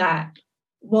that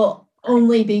will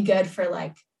only be good for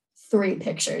 3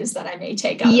 pictures that I may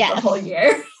take out of the whole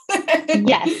year.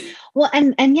 Yes. Well,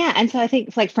 and yeah, and so I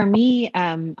think like for me,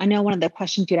 I know one of the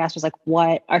questions you'd asked was like,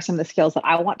 what are some of the skills that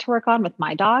I want to work on with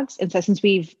my dogs? And so since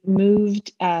we've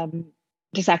moved to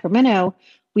Sacramento,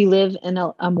 we live in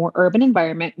a more urban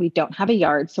environment. We don't have a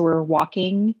yard, so we're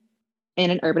walking in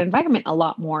an urban environment a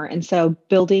lot more. And so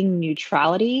building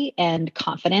neutrality and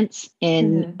confidence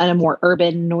in a more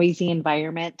urban, noisy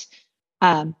environment,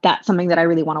 that's something that I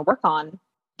really want to work on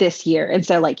this year. And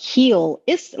so like heel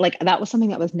is like, that was something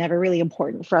that was never really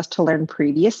important for us to learn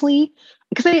previously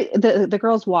because the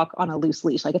girls walk on a loose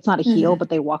leash. Like it's not a heel, but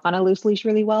they walk on a loose leash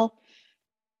really well.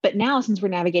 But now, since we're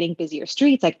navigating busier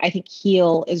streets, like I think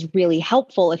heel is really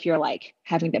helpful if you're like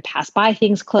having to pass by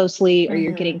things closely or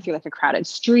you're getting through like a crowded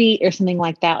street or something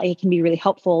like that. Like, it can be really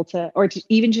helpful to, or to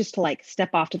even just to like step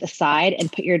off to the side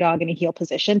and put your dog in a heel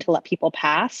position to let people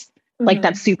pass. Like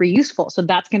that's super useful. So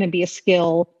that's going to be a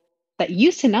skill that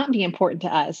used to not be important to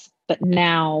us, but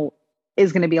now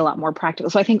is going to be a lot more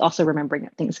practical. So I think also remembering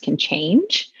that things can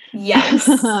change. Yes.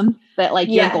 That like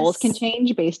your goals can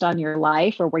change based on your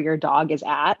life or where your dog is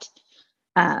at.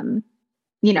 You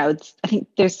know, I think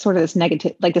there's sort of this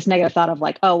negative thought of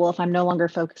like, oh, well, if I'm no longer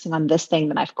focusing on this thing,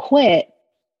 then I've quit.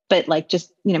 But like,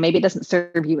 just, you know, maybe it doesn't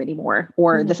serve you anymore,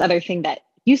 or this other thing that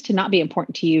used to not be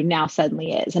important to you now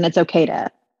suddenly is. And it's okay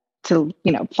to,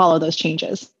 you know, follow those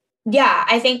changes. Yeah.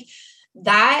 I think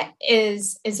that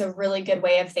is a really good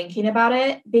way of thinking about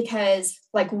it, because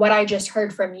like what I just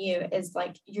heard from you is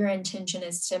like your intention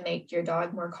is to make your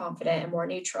dog more confident and more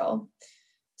neutral.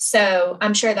 So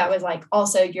I'm sure that was like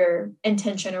also your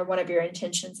intention or one of your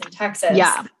intentions in Texas.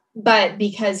 Yeah. But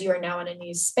because you are now in a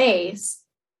new space,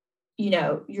 you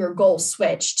know, your goal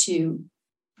switched to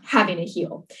having a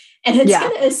heel. And it's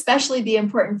going to especially be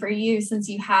important for you since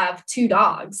you have 2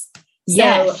 dogs.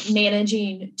 So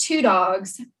managing 2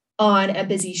 dogs on a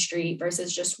busy street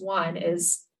versus just one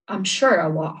is, I'm sure, a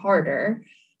lot harder.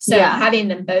 So having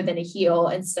them both in a heel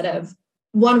instead of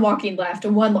one walking left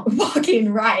and one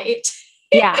walking right.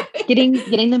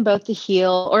 Getting them both to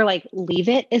heel or like leave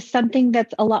it is something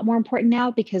that's a lot more important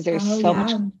now because there's so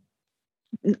much.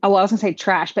 Oh, I was gonna say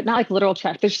trash, but not like literal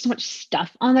trash. There's so much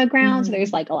stuff on the ground. So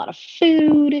there's like a lot of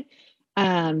food.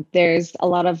 There's a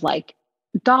lot of like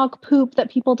dog poop that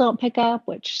people don't pick up,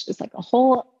 which is like a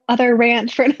whole other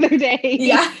rant for another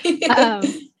day.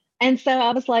 And so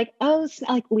I was like, oh,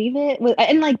 like leave it.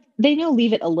 And like, they know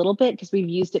leave it a little bit because we've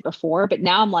used it before, but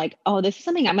now I'm like, oh, this is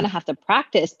something I'm going to have to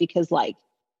practice because like,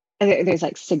 there's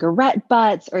like cigarette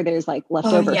butts or there's like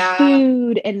leftover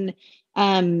food.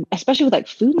 And especially with like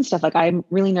food and stuff, like I'm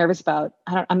really nervous about,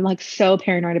 I'm like so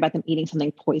paranoid about them eating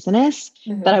something poisonous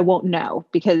that I won't know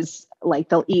because like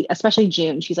they'll eat, especially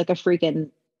June. She's like a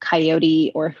freaking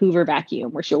Coyote or Hoover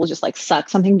vacuum where she will just like suck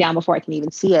something down before I can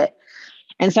even see it.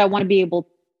 And so I want to be able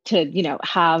to, you know,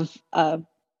 have a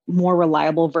more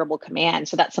reliable verbal command.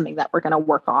 So that's something that we're going to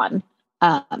work on.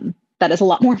 That is a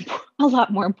lot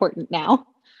more important now.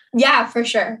 Yeah, for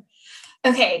sure.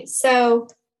 Okay. So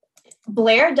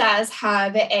Blair does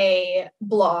have a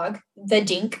blog, The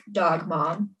Dink Dog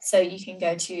Mom. So you can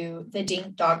go to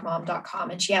thedinkdogmom.com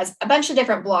and she has a bunch of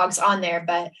different blogs on there,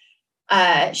 but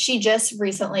she just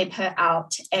recently put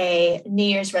out a New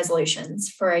Year's resolutions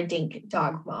for a Dink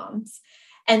Dog Moms.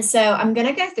 And so I'm going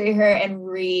to go through her and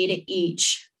read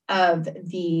each of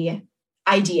the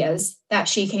ideas that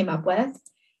she came up with.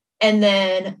 And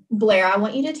then Blair, I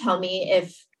want you to tell me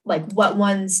if like what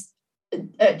ones,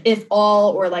 if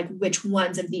all, or like which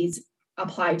ones of these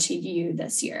apply to you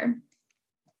this year.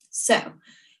 So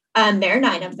there are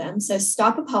 9 of them. So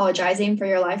stop apologizing for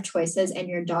your life choices and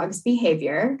your dog's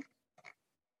behavior.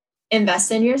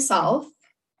 Invest in yourself.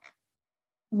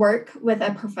 Work with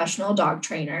a professional dog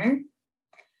trainer.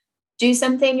 Do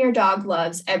something your dog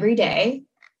loves every day.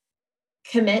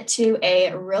 Commit to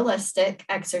a realistic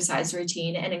exercise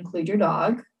routine and include your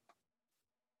dog.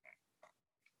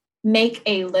 Make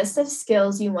a list of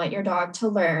skills you want your dog to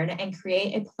learn and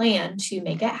create a plan to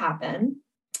make it happen.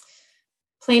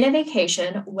 Plan a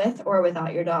vacation with or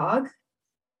without your dog.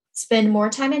 Spend more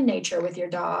time in nature with your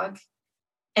dog.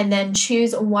 And then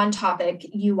choose one topic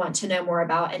you want to know more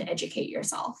about and educate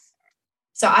yourself.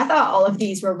 So I thought all of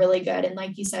these were really good. And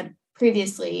like you said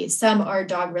previously, some are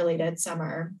dog related, some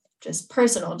are just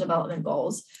personal development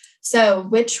goals. So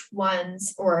which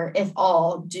ones, or if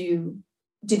all, do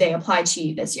they apply to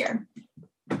you this year?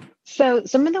 So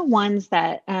some of the ones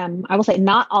that I will say,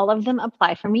 not all of them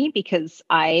apply for me because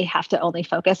I have to only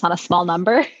focus on a small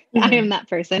number. I am that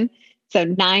person. So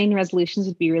 9 resolutions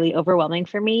would be really overwhelming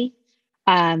for me.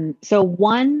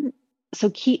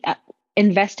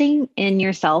 Investing in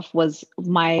yourself was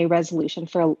my resolution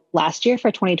for last year, for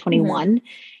 2021.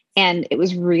 And it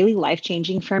was really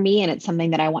life-changing for me. And it's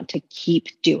something that I want to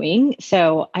keep doing.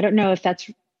 So I don't know if that's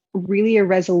really a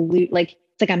like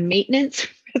it's like a maintenance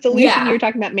resolution. You Yeah. were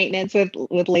talking about maintenance with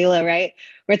Layla, right?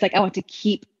 Where it's like, I want to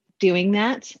keep doing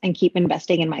that and keep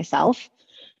investing in myself.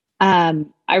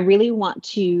 I really want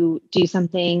to do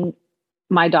something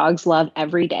my dogs love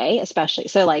every day, especially.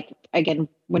 So, like, again,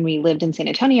 when we lived in San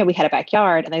Antonio, we had a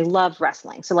backyard and they loved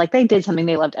wrestling. So, like, they did something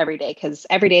they loved every day because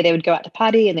every day they would go out to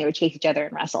potty and they would chase each other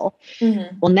and wrestle.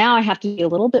 Mm-hmm. Well, now I have to be a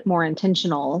little bit more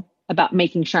intentional about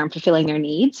making sure I'm fulfilling their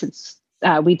needs since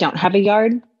we don't have a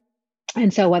yard.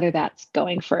 And so, whether that's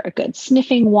going for a good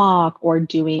sniffing walk or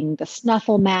doing the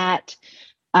snuffle mat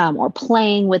or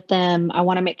playing with them, I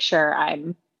want to make sure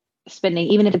I'm spending,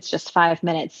 even if it's just 5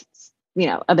 minutes,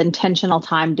 of intentional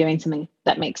time doing something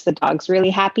that makes the dogs really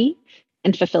happy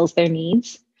and fulfills their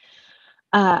needs.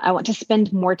 I want to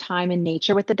spend more time in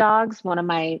nature with the dogs. One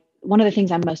of the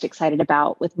things I'm most excited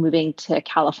about with moving to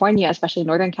California, especially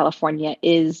Northern California,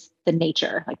 is the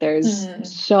nature. Like there's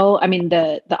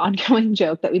the ongoing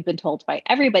joke that we've been told by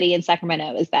everybody in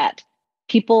Sacramento is that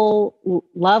people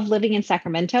love living in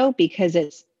Sacramento because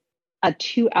it's a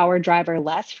 2-hour drive or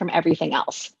less from everything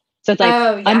else. So it's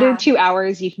like under 2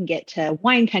 hours, you can get to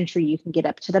wine country, you can get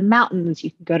up to the mountains, you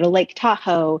can go to Lake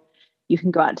Tahoe, you can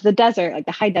go out to the desert, like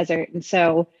the high desert. And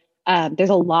so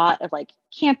there's a lot of like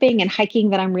camping and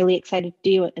hiking that I'm really excited to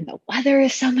do. And the weather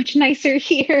is so much nicer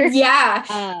here.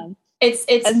 Yeah. It's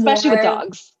especially with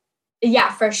dogs.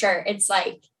 Yeah, for sure. It's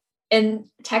like in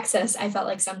Texas, I felt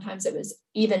like sometimes it was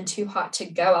even too hot to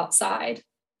go outside.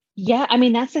 Yeah, I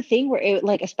mean, that's the thing where it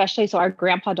like, especially so our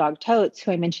grandpa dog Totes,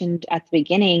 who I mentioned at the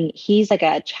beginning, he's like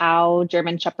a Chow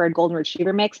German Shepherd Golden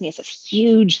Retriever mix, and he has this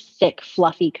huge, thick,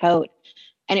 fluffy coat.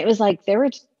 And it was like there were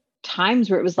times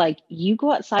where it was like you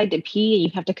go outside to pee and you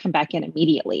have to come back in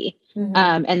immediately.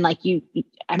 Mm-hmm. And like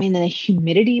the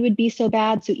humidity would be so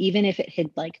bad. So even if it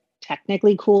had like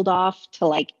technically cooled off to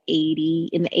like 80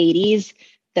 in the 80s,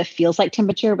 the feels like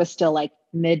temperature was still like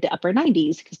mid to upper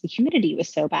 90s because the humidity was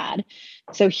so bad.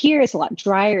 So here it's a lot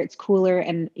drier, it's cooler.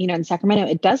 And, in Sacramento,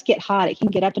 it does get hot. It can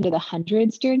get up into the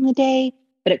hundreds during the day,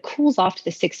 but it cools off to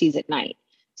the 60s at night.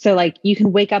 So like you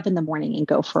can wake up in the morning and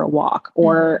go for a walk,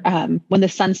 or when the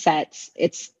sun sets,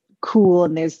 it's cool.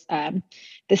 And there's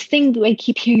this thing I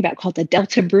keep hearing about called the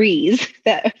Delta breeze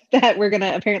that we're going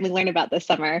to apparently learn about this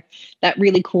summer that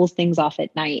really cools things off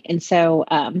at night. And so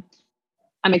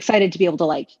I'm excited to be able to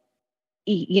like,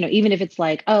 even if it's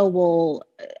like, oh, well,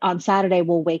 on Saturday,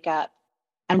 we'll wake up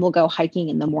and we'll go hiking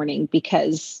in the morning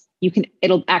because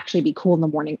it'll actually be cool in the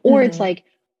morning. Or it's like,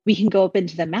 we can go up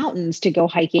into the mountains to go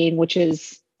hiking, which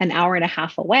is an hour and a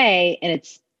half away. And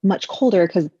it's much colder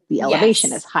because the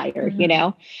elevation is higher,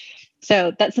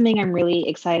 So that's something I'm really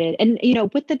excited. And,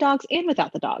 with the dogs and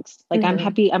without the dogs, like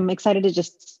I'm excited to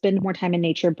just spend more time in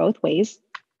nature both ways.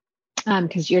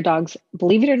 Because your dogs,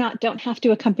 believe it or not, don't have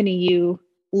to accompany you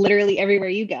literally everywhere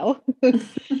you go.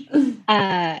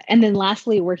 And then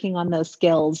lastly, working on those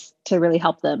skills to really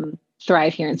help them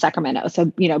thrive here in Sacramento. So,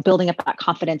 building up that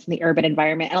confidence in the urban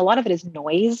environment. And a lot of it is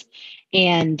noise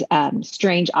and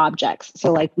strange objects.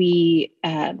 So like we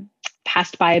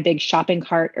passed by a big shopping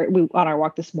cart on our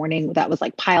walk this morning that was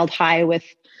like piled high with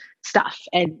stuff.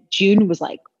 And June was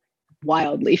like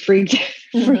wildly freaked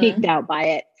out by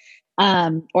it.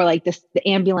 Or like the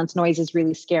ambulance noises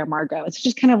really scare Margot. It's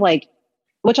just kind of like,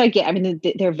 which I get. I mean,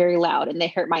 they're very loud and they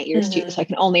hurt my ears too. So I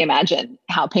can only imagine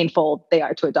how painful they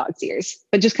are to a dog's ears,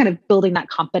 but just kind of building that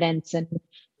confidence and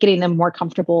getting them more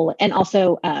comfortable. And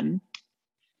also,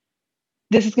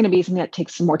 this is going to be something that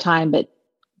takes some more time, but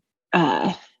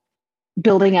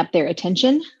building up their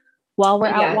attention while we're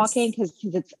out walking, because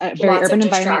it's a very urban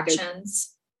environment.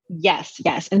 Yes.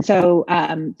 And so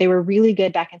they were really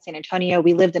good back in San Antonio.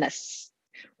 We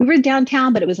were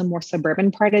downtown, but it was a more suburban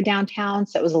part of downtown.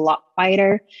 So it was a lot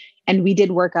quieter. And we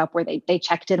did work up where they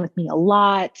checked in with me a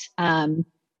lot. And,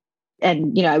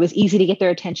 it was easy to get their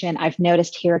attention. I've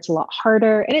noticed here it's a lot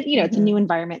harder. And it's a new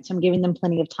environment. So I'm giving them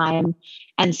plenty of time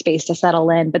and space to settle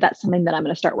in. But that's something that I'm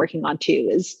going to start working on too,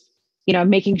 is,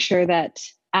 making sure that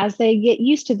as they get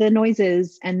used to the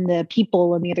noises and the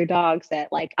people and the other dogs,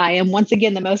 that like I am once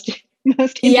again the most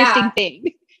interesting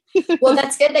thing. Well,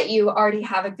 that's good that you already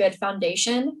have a good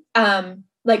foundation,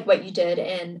 like what you did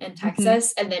in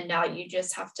Texas. And then now you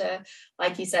just have to,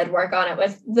 like you said, work on it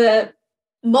with the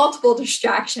multiple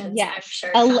distractions. Yeah, I'm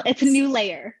sure it's a new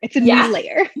layer. It's a new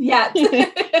layer. Yeah.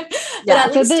 But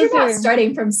at least you're not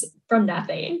starting from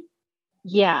nothing.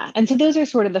 Yeah. And so those are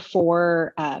sort of the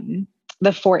four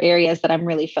areas that I'm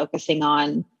really focusing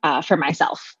on for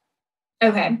myself.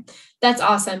 Okay. That's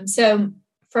awesome. So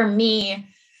for me,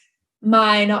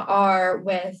 mine are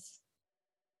with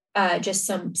just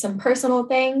some personal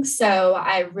things. So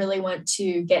I really want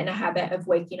to get in a habit of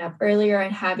waking up earlier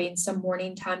and having some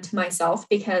morning time to myself,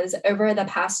 because over the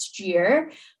past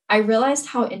year, I realized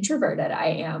how introverted I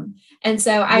am. And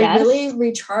so I really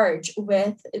recharge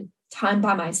with time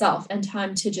by myself and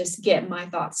time to just get my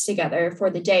thoughts together for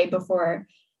the day before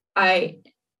I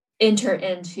enter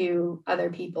into other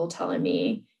people telling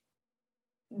me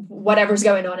whatever's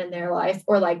going on in their life,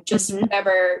 or like just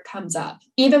whatever comes up,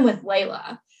 even with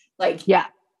Layla. Like,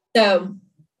 so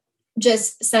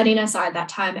just setting aside that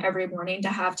time every morning to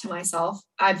have to myself,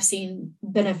 I've seen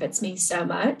benefits me so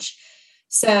much.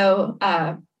 So,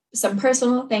 some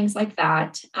personal things like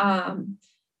that.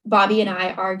 Bobby and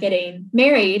I are getting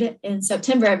married in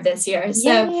September of this year.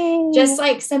 So just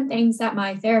like some things that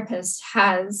my therapist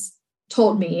has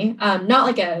told me, not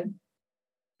like a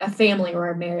family or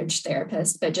a marriage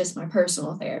therapist, but just my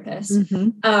personal therapist.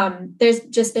 There's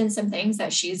just been some things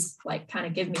that she's like kind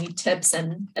of give me tips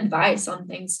and advice on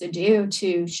things to do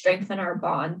to strengthen our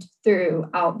bond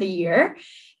throughout the year.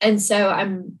 And so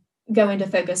I'm going to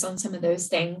focus on some of those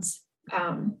things.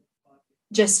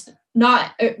 Just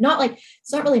not like,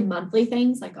 it's not really monthly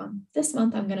things like on this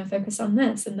month, I'm going to focus on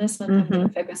this, and this month I'm going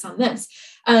to focus on this.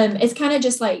 It's kind of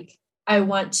just like, I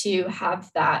want to have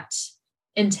that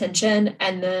intention,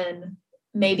 and then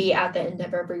maybe at the end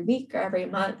of every week or every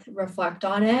month reflect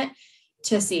on it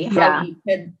to see how we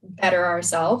could better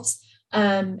ourselves,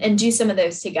 and do some of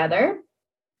those together.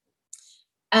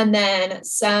 And then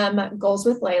some goals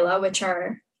with Layla, which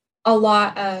are a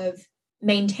lot of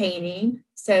maintaining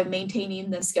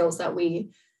the skills that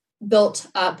we built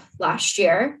up last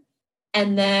year.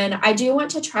 And then I do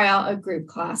want to try out a group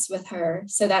class with her.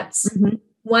 So that's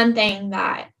one thing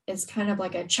that is kind of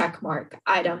like a check mark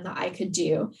item that I could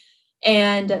do.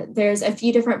 And there's a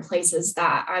few different places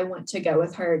that I want to go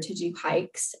with her to do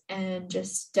hikes and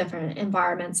just different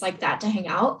environments like that to hang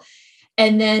out.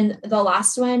 And then the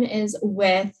last one is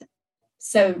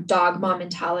Dog Mom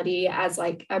Mentality as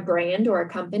like a brand or a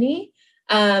company.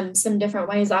 Some different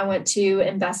ways I want to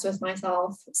invest with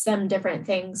myself, some different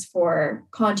things for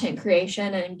content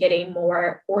creation and getting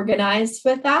more organized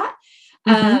with that.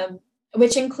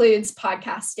 Which includes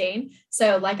podcasting.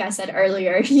 So like I said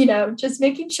earlier, just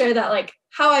making sure that like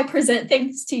how I present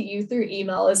things to you through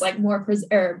email is like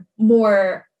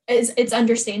it's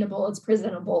understandable, it's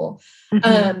presentable.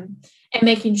 And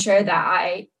making sure that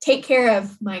I take care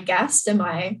of my guests and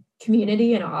my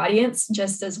community and audience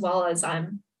just as well as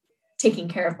I'm taking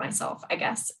care of myself, I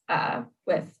guess,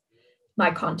 with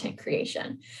my content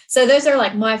creation. So those are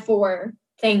like my 4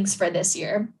 things for this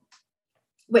year,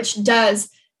 which does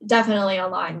definitely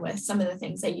align with some of the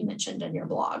things that you mentioned in your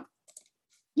blog.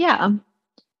 Yeah.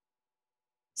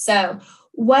 So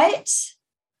what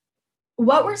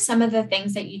were some of the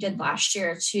things that you did last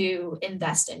year to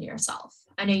invest in yourself?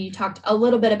 I know you talked a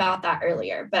little bit about that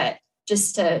earlier, but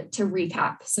just to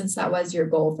recap, since that was your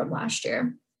goal from last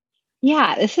year.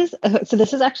 Yeah, this is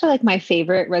actually like my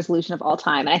favorite resolution of all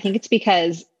time. And I think it's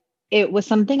because it was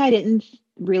something I didn't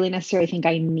really necessarily think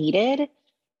I needed.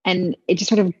 And it just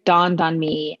sort of dawned on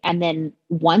me. And then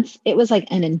once it was like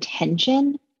an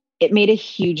intention, it made a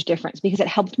huge difference because it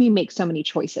helped me make so many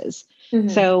choices.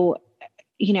 So,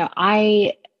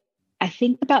 I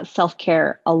think about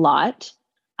self-care a lot.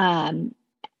 And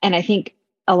I think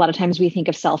a lot of times we think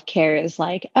of self-care as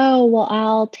like, oh, well,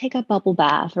 I'll take a bubble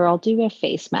bath or I'll do a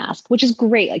face mask, which is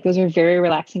great. Like those are very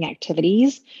relaxing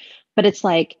activities. But it's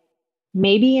like,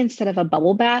 maybe instead of a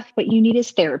bubble bath, what you need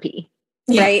is therapy.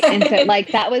 Right. And so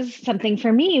like, that was something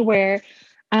for me where,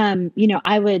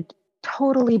 I would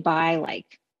totally buy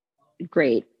like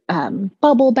great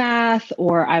bubble bath,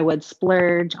 or I would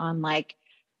splurge on like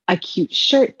a cute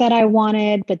shirt that I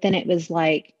wanted. But then it was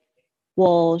like,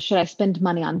 well, should I spend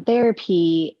money on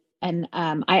therapy? And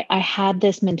I had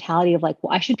this mentality of like,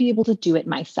 well, I should be able to do it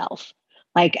myself.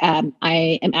 Like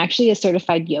I am actually a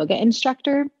certified yoga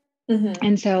instructor.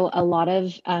 And so a lot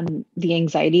of the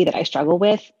anxiety that I struggle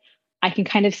with, I can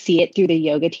kind of see it through the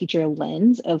yoga teacher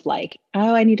lens of like,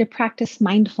 oh, I need to practice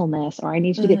mindfulness, or I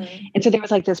need to do that. And so there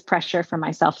was like this pressure for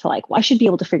myself to like, well, I should be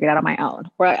able to figure it out on my own.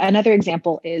 Or another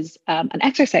example is an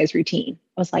exercise routine.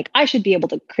 I was like, I should be able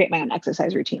to create my own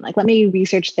exercise routine. Like, let me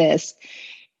research this.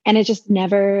 And it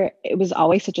was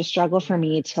always such a struggle for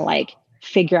me to like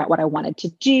figure out what I wanted to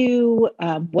do.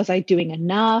 Was I doing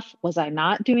enough? Was I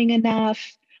not doing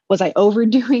enough? Was I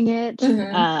overdoing it?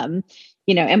 Am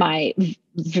I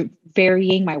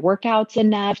varying my workouts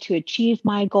enough to achieve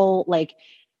my goal? Like,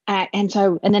 and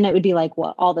then it would be like,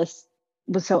 well, all this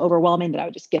was so overwhelming that I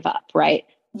would just give up. Right.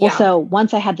 Well, Yeah. so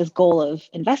once I had this goal of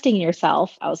investing in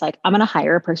yourself, I was like, I'm going to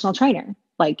hire a personal trainer.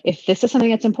 Like, if this is something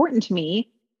that's important to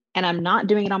me and I'm not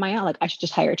doing it on my own, like, I should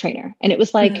just hire a trainer. And it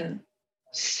was like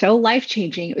so life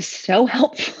changing. It was so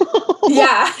helpful.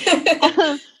 Yeah.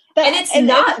 um, And it's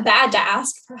not bad to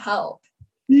ask for help.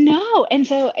 No. And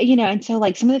so,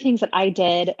 like some of the things that I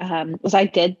did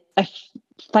I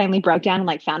finally broke down and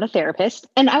like found a therapist.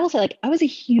 And I will say, like, I was a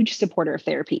huge supporter of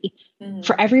therapy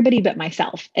for everybody but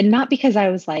myself. And not because I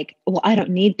was like, well, I don't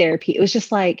need therapy. It was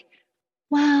just like,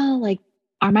 well, like,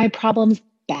 are my problems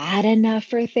bad enough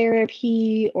for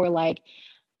therapy? Or like,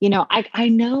 I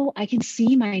know I can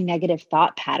see my negative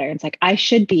thought patterns. Like, I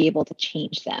should be able to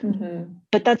change them.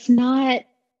 But that's not,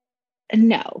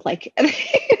 no, like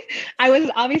I was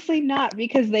obviously not,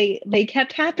 because they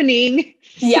kept happening.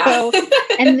 Yeah. So,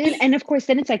 and of course,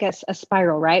 then it's like a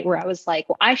spiral, right? Where I was like,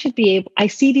 well, I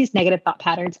see these negative thought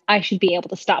patterns. I should be able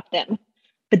to stop them.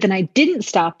 But then I didn't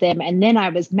stop them. And then I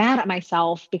was mad at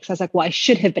myself because I was like, well, I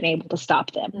should have been able to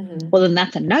stop them. Well, then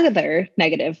that's another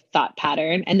negative thought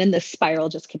pattern. And then the spiral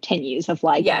just continues of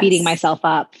like beating myself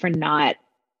up for not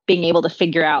being able to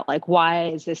figure out, like, why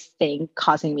is this thing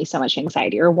causing me so much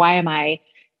anxiety? Or why am I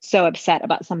so upset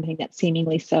about something that's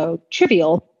seemingly so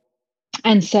trivial?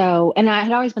 And I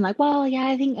had always been like, well, yeah,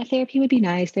 I think a therapy would be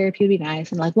nice. Therapy would be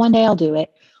nice. And like, one day I'll do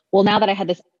it. Well, now that I had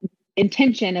this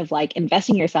intention of like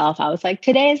investing yourself, I was like,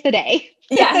 today is the day.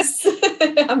 Yes.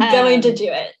 I'm going to do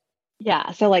it.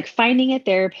 Yeah. So like finding a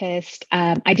therapist,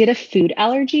 I did a food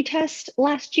allergy test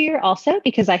last year also,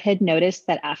 because I had noticed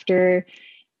that after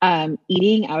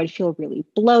eating, I would feel really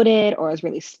bloated, or I was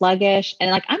really sluggish. And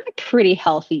like, I'm a pretty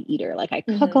healthy eater. Like, I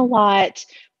cook a lot.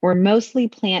 We're mostly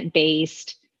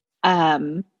plant-based.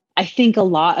 I think a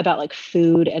lot about like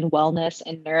food and wellness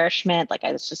and nourishment. Like,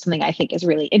 it's just something I think is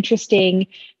really interesting.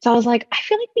 So I was like, I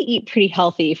feel like we eat pretty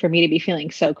healthy for me to be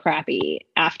feeling so crappy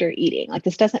after eating. Like,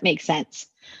 this doesn't make sense.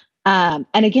 And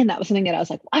again, that was something that I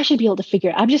was like, well, I should be able to figure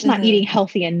it out. I'm just not eating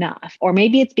healthy enough. Or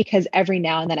maybe it's because every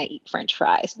now and then I eat French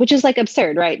fries, which is like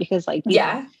absurd, right? Because like,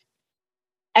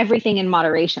 everything in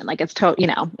moderation. Like, it's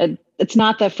it's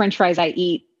not the French fries I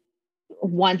eat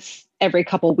once every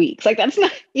couple weeks. Like, that's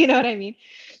not, you know what I mean?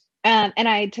 And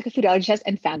I took a food allergy test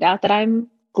and found out that I'm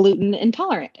gluten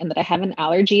intolerant and that I have an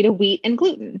allergy to wheat and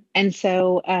gluten. And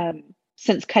so,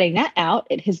 since cutting that out,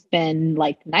 it has been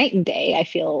like night and day. I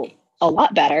feel a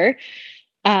lot better.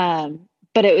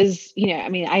 But it was,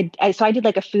 so I did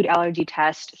like a food allergy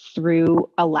test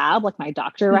through a lab, like my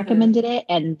doctor recommended it,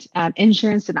 and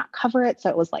insurance did not cover it.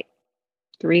 So it was like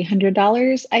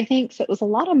 $300, I think. So it was a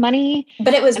lot of money.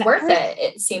 But it was worth it,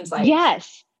 it seems like.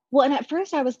 Yes. Well, and at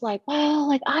first I was like, well,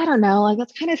 like, I don't know, like,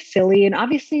 that's kind of silly. And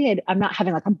obviously I'm not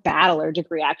having like a bad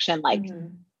allergic reaction, like,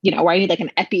 where I need like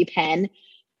an EpiPen.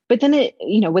 But then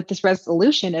with this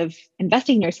resolution of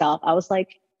investing in yourself, I was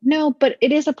like, no, but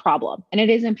it is a problem and it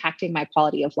is impacting my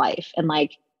quality of life. And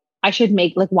like, I should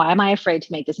why am I afraid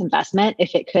to make this investment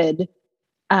if it could?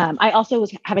 I also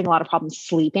was having a lot of problems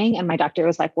sleeping. And my doctor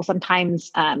was like, well,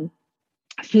 sometimes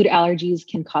food allergies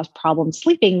can cause problems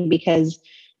sleeping because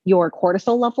your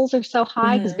cortisol levels are so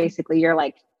high, because basically you're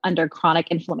like under chronic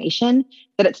inflammation,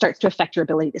 that it starts to affect your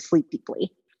ability to sleep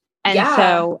deeply. And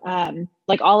so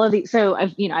like all of these, so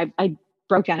I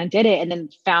broke down and did it, and then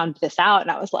found this out,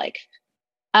 and I was like,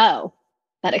 oh,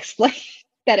 that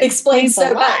explains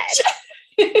so much.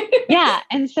 Yeah.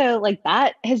 And so like,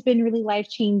 that has been really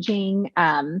life-changing.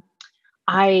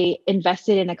 I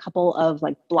invested in a couple of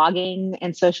like blogging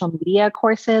and social media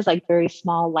courses, like very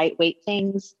small, lightweight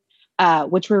things,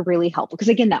 which were really helpful. Because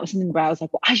again, that was something where I was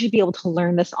like, well, I should be able to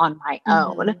learn this on my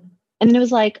own. And then it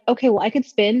was like, okay, well, I could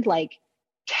spend like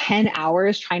 10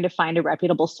 hours trying to find a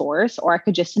reputable source, or I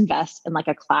could just invest in like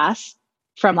a class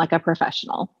from like a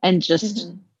professional and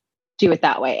just do it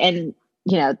that way. And,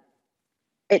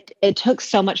 it took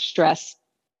so much stress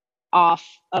off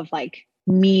of like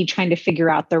me trying to figure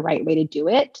out the right way to do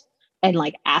it, and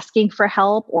like asking for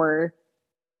help, or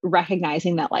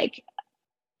recognizing that like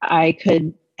I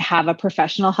could have a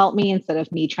professional help me instead of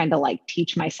me trying to like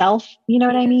teach myself, you know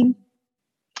what I mean?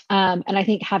 And I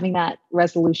think having that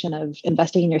resolution of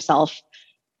investing in yourself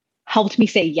helped me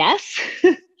say yes.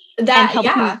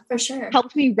 For sure.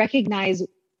 Helped me recognize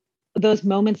those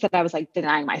moments that I was like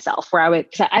denying myself, where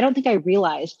because I don't think I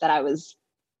realized that I was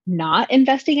not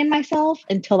investing in myself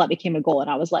until that became a goal. And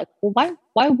I was like, well,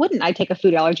 why wouldn't I take a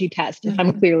food allergy test if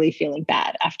I'm clearly feeling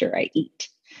bad after I eat?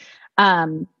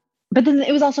 But then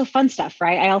it was also fun stuff,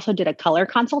 right? I also did a color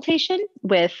consultation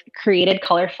with Created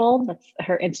Colorful. That's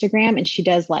her Instagram. And she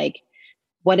does like,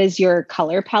 what is your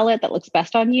color palette that looks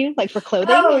best on you, like for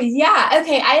clothing? Oh yeah.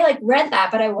 Okay. I like read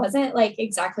that, but I wasn't like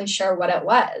exactly sure what it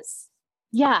was.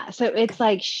 Yeah. So it's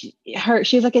like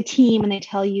she's like a team and they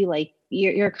tell you like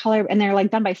your color and they're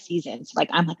like done by seasons. Like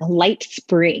I'm like a light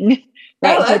spring,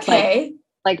 right? So Oh, it's okay.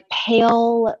 like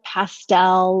pale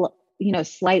pastel,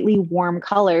 slightly warm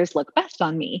colors look best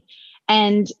on me.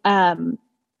 And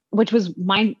which was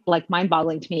mind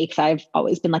boggling to me because I've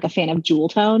always been like a fan of jewel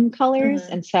tone colors.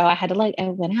 Mm-hmm. And so I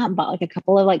went out and bought like a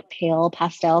couple of like pale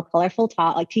pastel colorful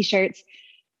top like t-shirts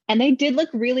and they did look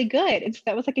really good. And so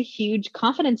that was like a huge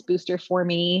confidence booster for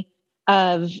me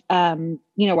of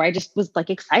where I just was like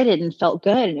excited and felt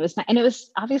good. And it was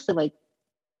obviously like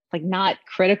not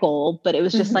critical, but it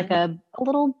was just like Mm-hmm. a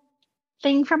little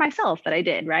thing for myself that I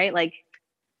did, right? Like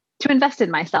to invest in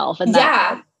myself. And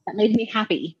Yeah. that made me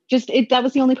happy. That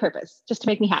was the only purpose, just to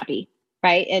make me happy.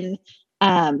 Right. And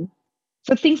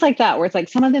so things like that, where it's like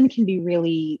some of them can be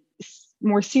really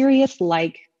more serious,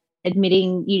 like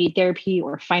admitting you need therapy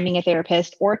or finding a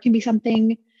therapist, or it can be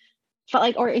something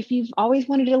like, or if you've always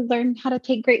wanted to learn how to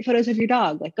take great photos of your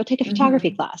dog, like go take a photography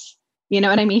Mm-hmm. class. You know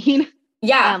what I mean?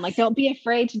 Yeah. Like don't be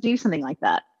afraid to do something like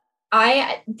that.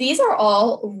 These are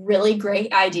all really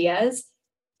great ideas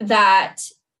that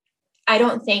I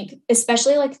don't think,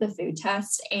 especially like the food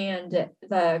test and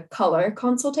the color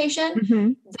consultation,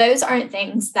 Mm-hmm. those aren't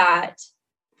things that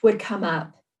would come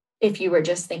up if you were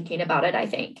just thinking about it, I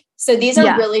think. So these are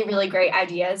Yeah. really, really great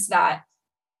ideas that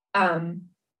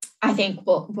I think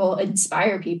will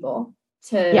inspire people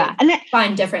to And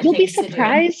find different you'll be things to do.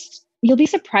 surprised. You'll be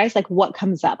surprised like what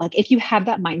comes up. Like if you have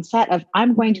that mindset of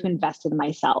I'm going to Mm-hmm. invest in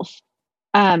myself.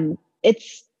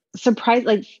 It's surprise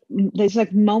like there's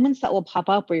like moments that will pop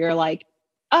up where you're like,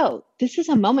 oh, this is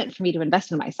a moment for me to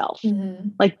invest in myself. Mm-hmm.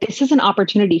 Like this is an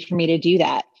opportunity for me to do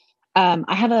that. I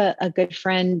have a good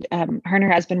friend, her and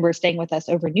her husband were staying with us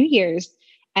over New Year's,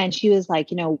 and she was like,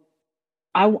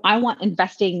 I want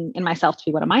investing in myself to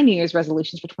be one of my New Year's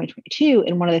resolutions for 2022.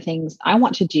 And one of the things I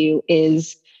want to do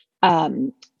is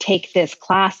take this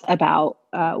class about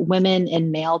women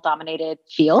in male dominated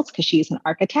fields because she's an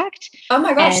architect. Oh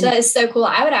my gosh, And that is so cool.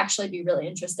 I would actually be really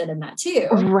interested in that too.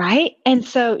 right. And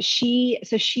so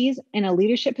she's in a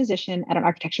leadership position at an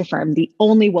architecture firm, the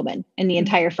only woman in the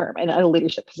entire Mm-hmm. firm in a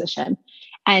leadership position.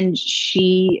 And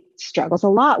she struggles a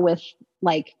lot with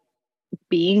like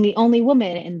being the only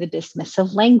woman and the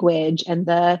dismissive language and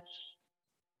the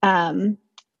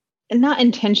not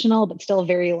intentional but still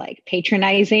very like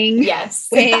patronizing Yes.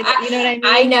 way that, you know what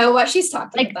I I mean, know what she's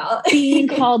talking like about. being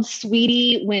called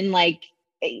sweetie when like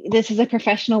this is a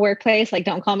professional workplace, like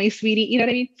don't call me sweetie, you know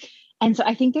what I mean. And so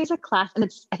I think there's a class and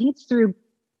I think it's through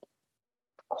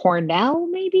Cornell,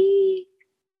 maybe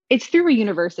it's through a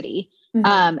university.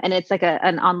 Mm-hmm. And it's like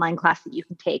an online class that you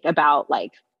can take about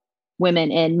like women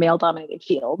in male dominated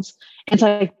fields. And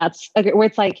so like, that's where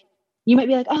it's like, you might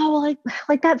be like, oh, well,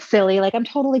 like that's silly. Like I'm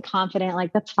totally confident.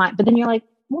 Like that's fine. But then you're like,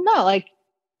 well, no, like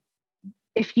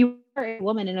if you are a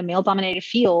woman in a male dominated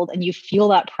field and you feel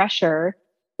that pressure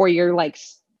or you're like,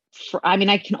 I mean,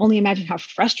 I can only imagine how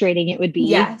frustrating it would be.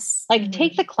 Yes. Like Mm-hmm.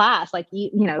 take the class, like,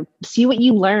 see what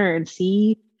you learn,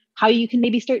 see how you can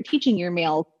maybe start teaching your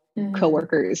male Mm-hmm.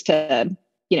 coworkers to,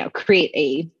 create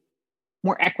a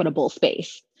more equitable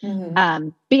space. Mm-hmm.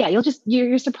 But yeah,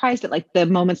 you're surprised at like the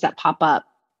moments that pop up.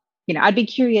 I'd be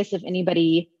curious if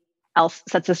anybody else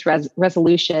sets this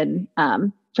resolution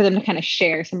for them to kind of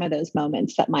share some of those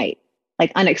moments that might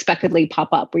like unexpectedly pop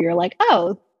up where you're like,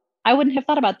 oh, I wouldn't have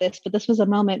thought about this, but this was a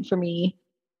moment for me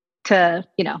to,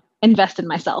 invest in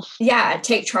myself. Yeah,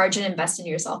 take charge and invest in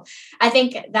yourself. I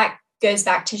think that goes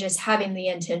back to just having the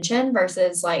intention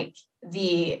versus like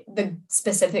the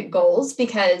specific goals,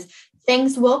 because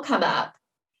things will come up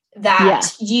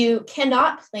that you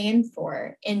cannot plan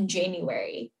for in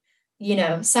January.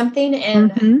 Something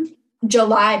in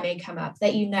July may come up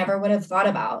that you never would have thought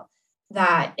about.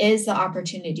 That is the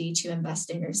opportunity to invest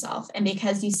in yourself. And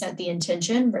because you set the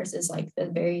intention versus like the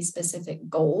very specific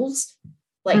goals,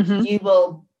 like you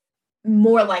will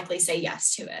more likely say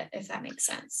yes to it, if that makes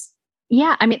sense.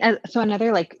 Yeah. I mean, so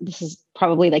another, like, this is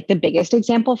probably like the biggest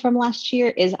example from last year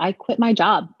is I quit my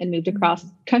job and moved across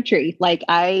country. Like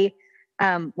I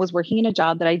was working in a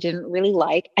job that I didn't really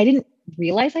like. I didn't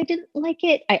realize I didn't like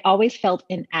it. I always felt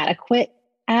inadequate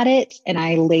at it. And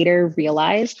I later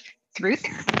realized through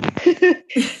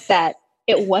that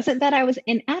it wasn't that I was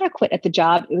inadequate at the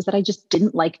job. It was that I just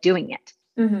didn't like doing it.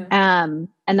 Mm-hmm.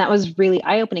 And that was really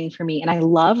eye-opening for me. And I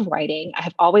love writing. I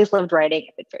have always loved writing.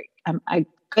 I'm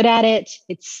good at it.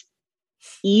 It's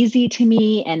easy to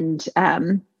me. And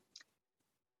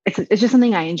it's just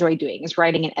something I enjoy doing is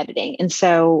writing and editing. And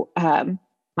so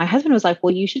my husband was like,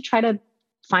 well, you should try to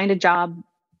find a job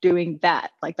doing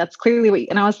that. Like, that's clearly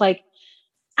and I was like,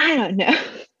 I don't know.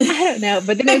 I don't know.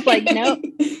 But then it's like, nope,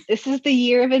 this is the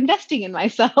year of investing in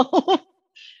myself.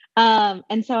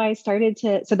 And so I started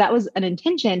so that was an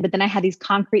intention, but then I had these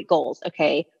concrete goals.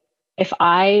 Okay, if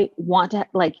I want to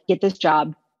like get this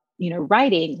job,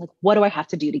 writing, like what do I have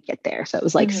to do to get there? So it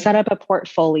was like set up a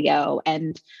portfolio,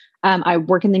 and I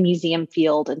work in the museum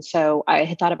field. And so I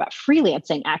had thought about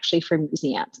freelancing actually for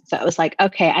museums. So I was like,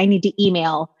 okay, I need to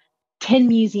email 10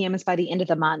 museums by the end of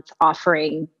the month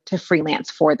offering to freelance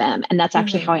for them. And that's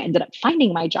actually how I ended up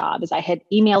finding my job. Is I had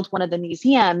emailed one of the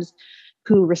museums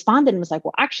who responded and was like,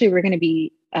 well, actually, we're going to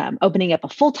be opening up a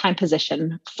full-time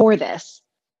position for this.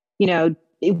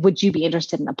 Would you be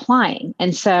interested in applying?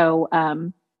 And so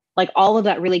like all of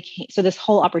that really came. So this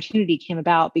whole opportunity came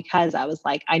about because I was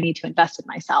like, I need to invest in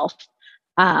myself.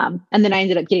 And then I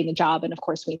ended up getting the job. And of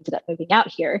course, we ended up moving out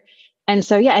here. And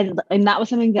so, yeah, and that was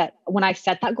something that when I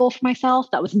set that goal for myself,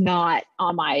 that was not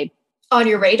on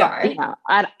your radar.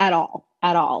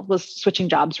 At all was switching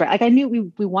jobs, right? Like I knew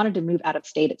we wanted to move out of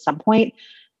state at some point,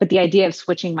 but the idea of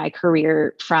switching my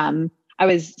career from, I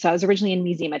was originally in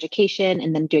museum education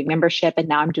and then doing membership, and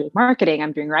now I'm doing marketing,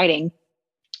 I'm doing writing.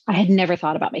 I had never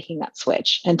thought about making that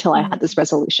switch until I had this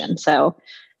resolution. So,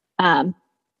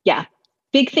 yeah,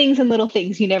 big things and little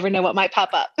things. You never know what might pop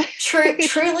up.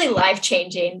 Truly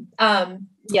life-changing.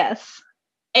 Yes.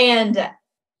 And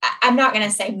I'm not going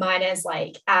to say mine is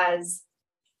like as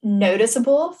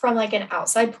noticeable from like an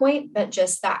outside point, but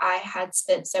just that I had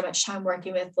spent so much time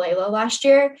working with Layla last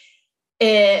year,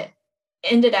 it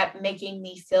ended up making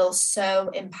me feel so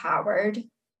empowered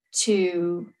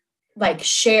to like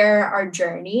share our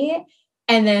journey.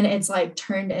 And then it's like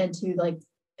turned into like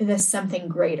this something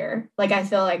greater. Like I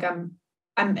feel like I'm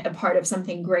a part of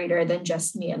something greater than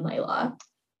just me and Layla.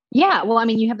 Yeah. Well, I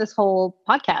mean, you have this whole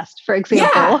podcast, for example.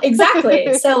 Yeah,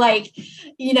 exactly. So like,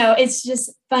 it's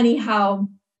just funny how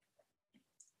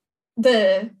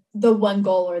the one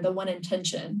goal or the one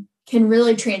intention can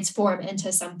really transform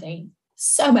into something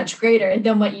so much greater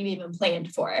than what you even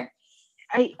planned for.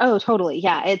 Totally.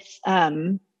 Yeah. It's,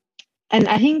 and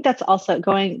I think that's also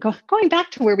going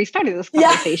back to where we started this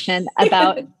conversation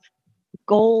about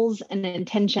goals and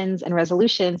intentions and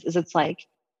resolutions, is it's like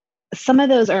some of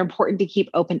those are important to keep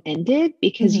open-ended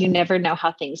because you never know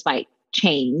how things might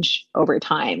change over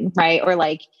time. Right. Or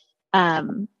like, I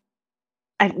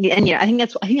think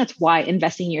that's why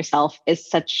investing in yourself is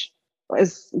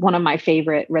one of my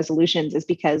favorite resolutions, is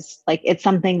because like, it's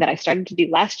something that I started to do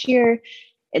last year.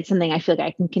 It's something I feel like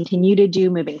I can continue to do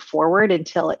moving forward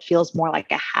until it feels more like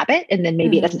a habit. And then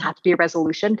maybe it doesn't have to be a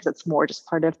resolution because it's more just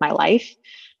part of my life.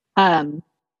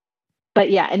 But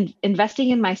yeah, and investing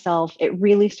in myself, it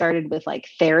really started with like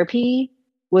therapy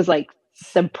was like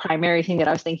the primary thing that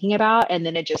I was thinking about. And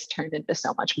then it just turned into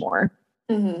so much more.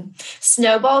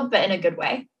 Snowballed, but in a good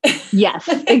way. Yes,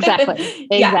 exactly.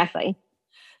 Exactly. Yeah.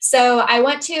 So I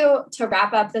want to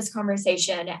wrap up this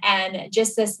conversation and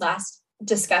just this last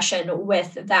discussion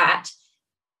with that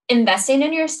investing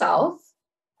in yourself,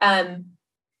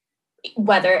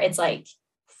 whether it's like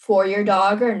for your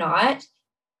dog or not,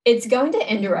 it's going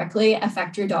to indirectly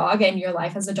affect your dog and your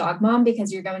life as a dog mom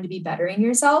because you're going to be bettering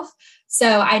yourself.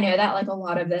 So I know that like a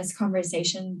lot of this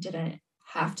conversation didn't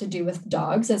have to do with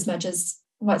dogs as much as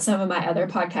what some of my other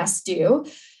podcasts do,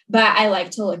 but I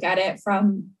like to look at it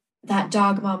from that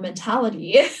dog mom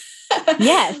mentality.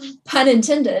 Yes. Pun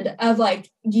intended, of like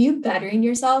you bettering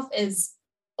yourself is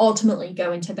ultimately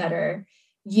going to better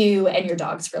you and your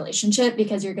dog's relationship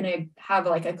because you're going to have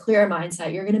like a clearer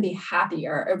mindset. You're going to be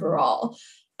happier overall.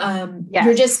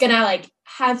 You're just going to like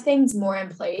have things more in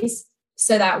place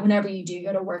so that whenever you do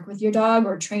go to work with your dog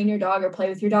or train your dog or play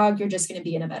with your dog, you're just going to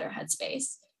be in a better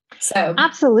headspace. So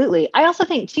absolutely. I also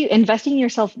think too, investing in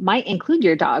yourself might include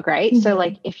your dog, right? So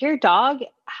like if your dog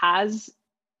has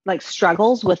like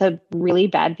struggles with a really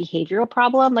bad behavioral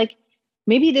problem, like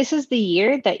maybe this is the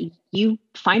year that you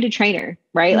find a trainer,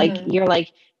 right? Like you're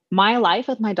like, my life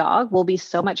with my dog will be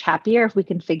so much happier if we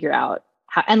can figure out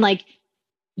how, and like,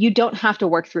 you don't have to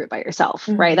work through it by yourself,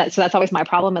 right? So that's always my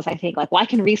problem is I think like, well, I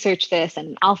can research this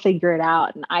and I'll figure it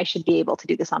out and I should be able to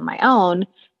do this on my own,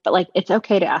 but like, it's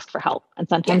okay to ask for help. And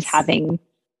sometimes having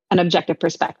an objective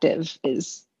perspective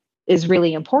is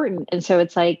really important. And so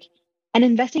it's like, and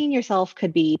investing in yourself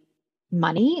could be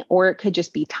money or it could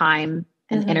just be time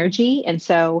and energy. And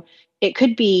so it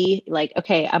could be like,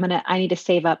 okay, I need to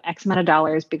save up X amount of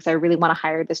dollars because I really want to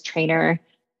hire this trainer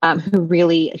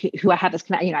who I have this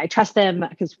connection. I trust them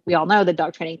because we all know the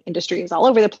dog training industry is all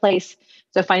over the place.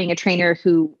 So finding a trainer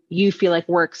who you feel like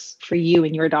works for you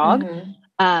and your dog,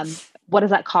 what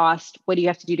does that cost? What do you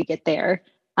have to do to get there?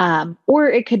 Or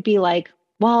it could be like,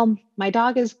 well, my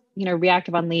dog is,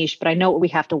 reactive on leash, but I know what we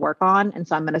have to work on. And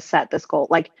so I'm going to set this goal.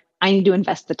 Like I need to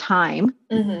invest the time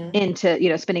Mm-hmm.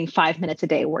 into, spending 5 minutes a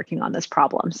day working on this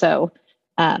problem. So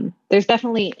there's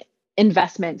definitely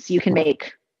investments you can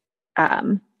make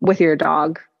with your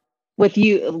dog, with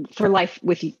you for life,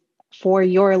 for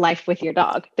your life with your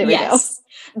dog. There we go.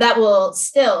 That will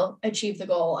still achieve the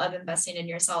goal of investing in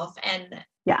yourself and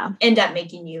end up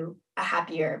making you a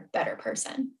happier, better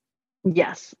person.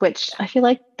 Yes, which I feel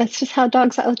like that's just how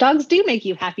dogs do make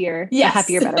you happier, a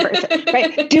happier, better person,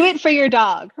 right? Do it for your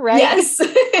dog, right? Yes,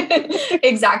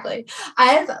 exactly.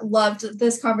 I've loved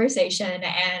this conversation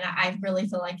and I really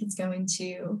feel like it's going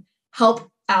to help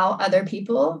out other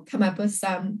people come up with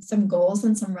some goals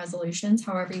and some resolutions,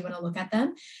 however you want to look at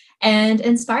them, and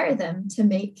inspire them to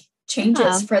make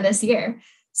changes for this year.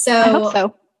 So I hope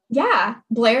so. Yeah,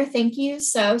 Blair, thank you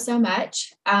so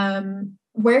much.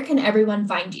 Where can everyone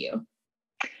find you?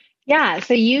 Yeah,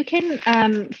 so you can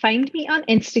find me on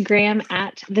Instagram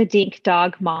at the Dink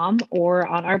Dog Mom, or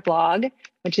on our blog,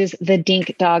 which is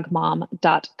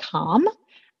thedinkdogmom.com.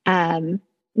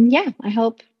 Yeah, I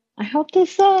hope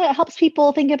this helps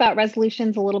people think about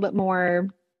resolutions a little bit more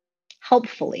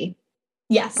helpfully.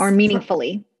 Yes. Or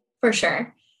meaningfully. For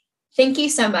sure. Thank you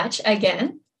so much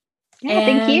again. Yeah,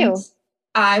 thank you.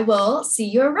 I will see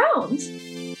you around.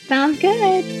 Sounds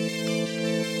good.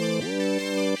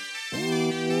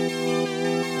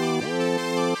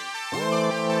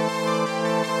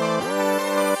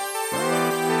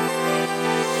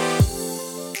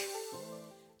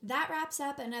 That wraps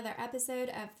up another episode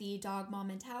of the Dog Mom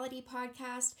Mentality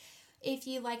podcast. If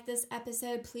you like this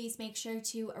episode, please make sure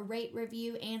to rate,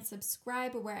 review, and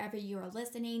subscribe wherever you are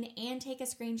listening, and take a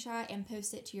screenshot and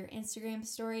post it to your Instagram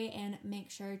story, and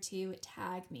make sure to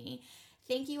tag me.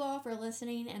 Thank you all for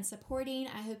listening and supporting.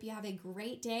 I hope you have a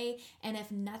great day, and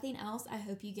if nothing else, I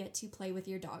hope you get to play with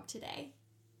your dog today.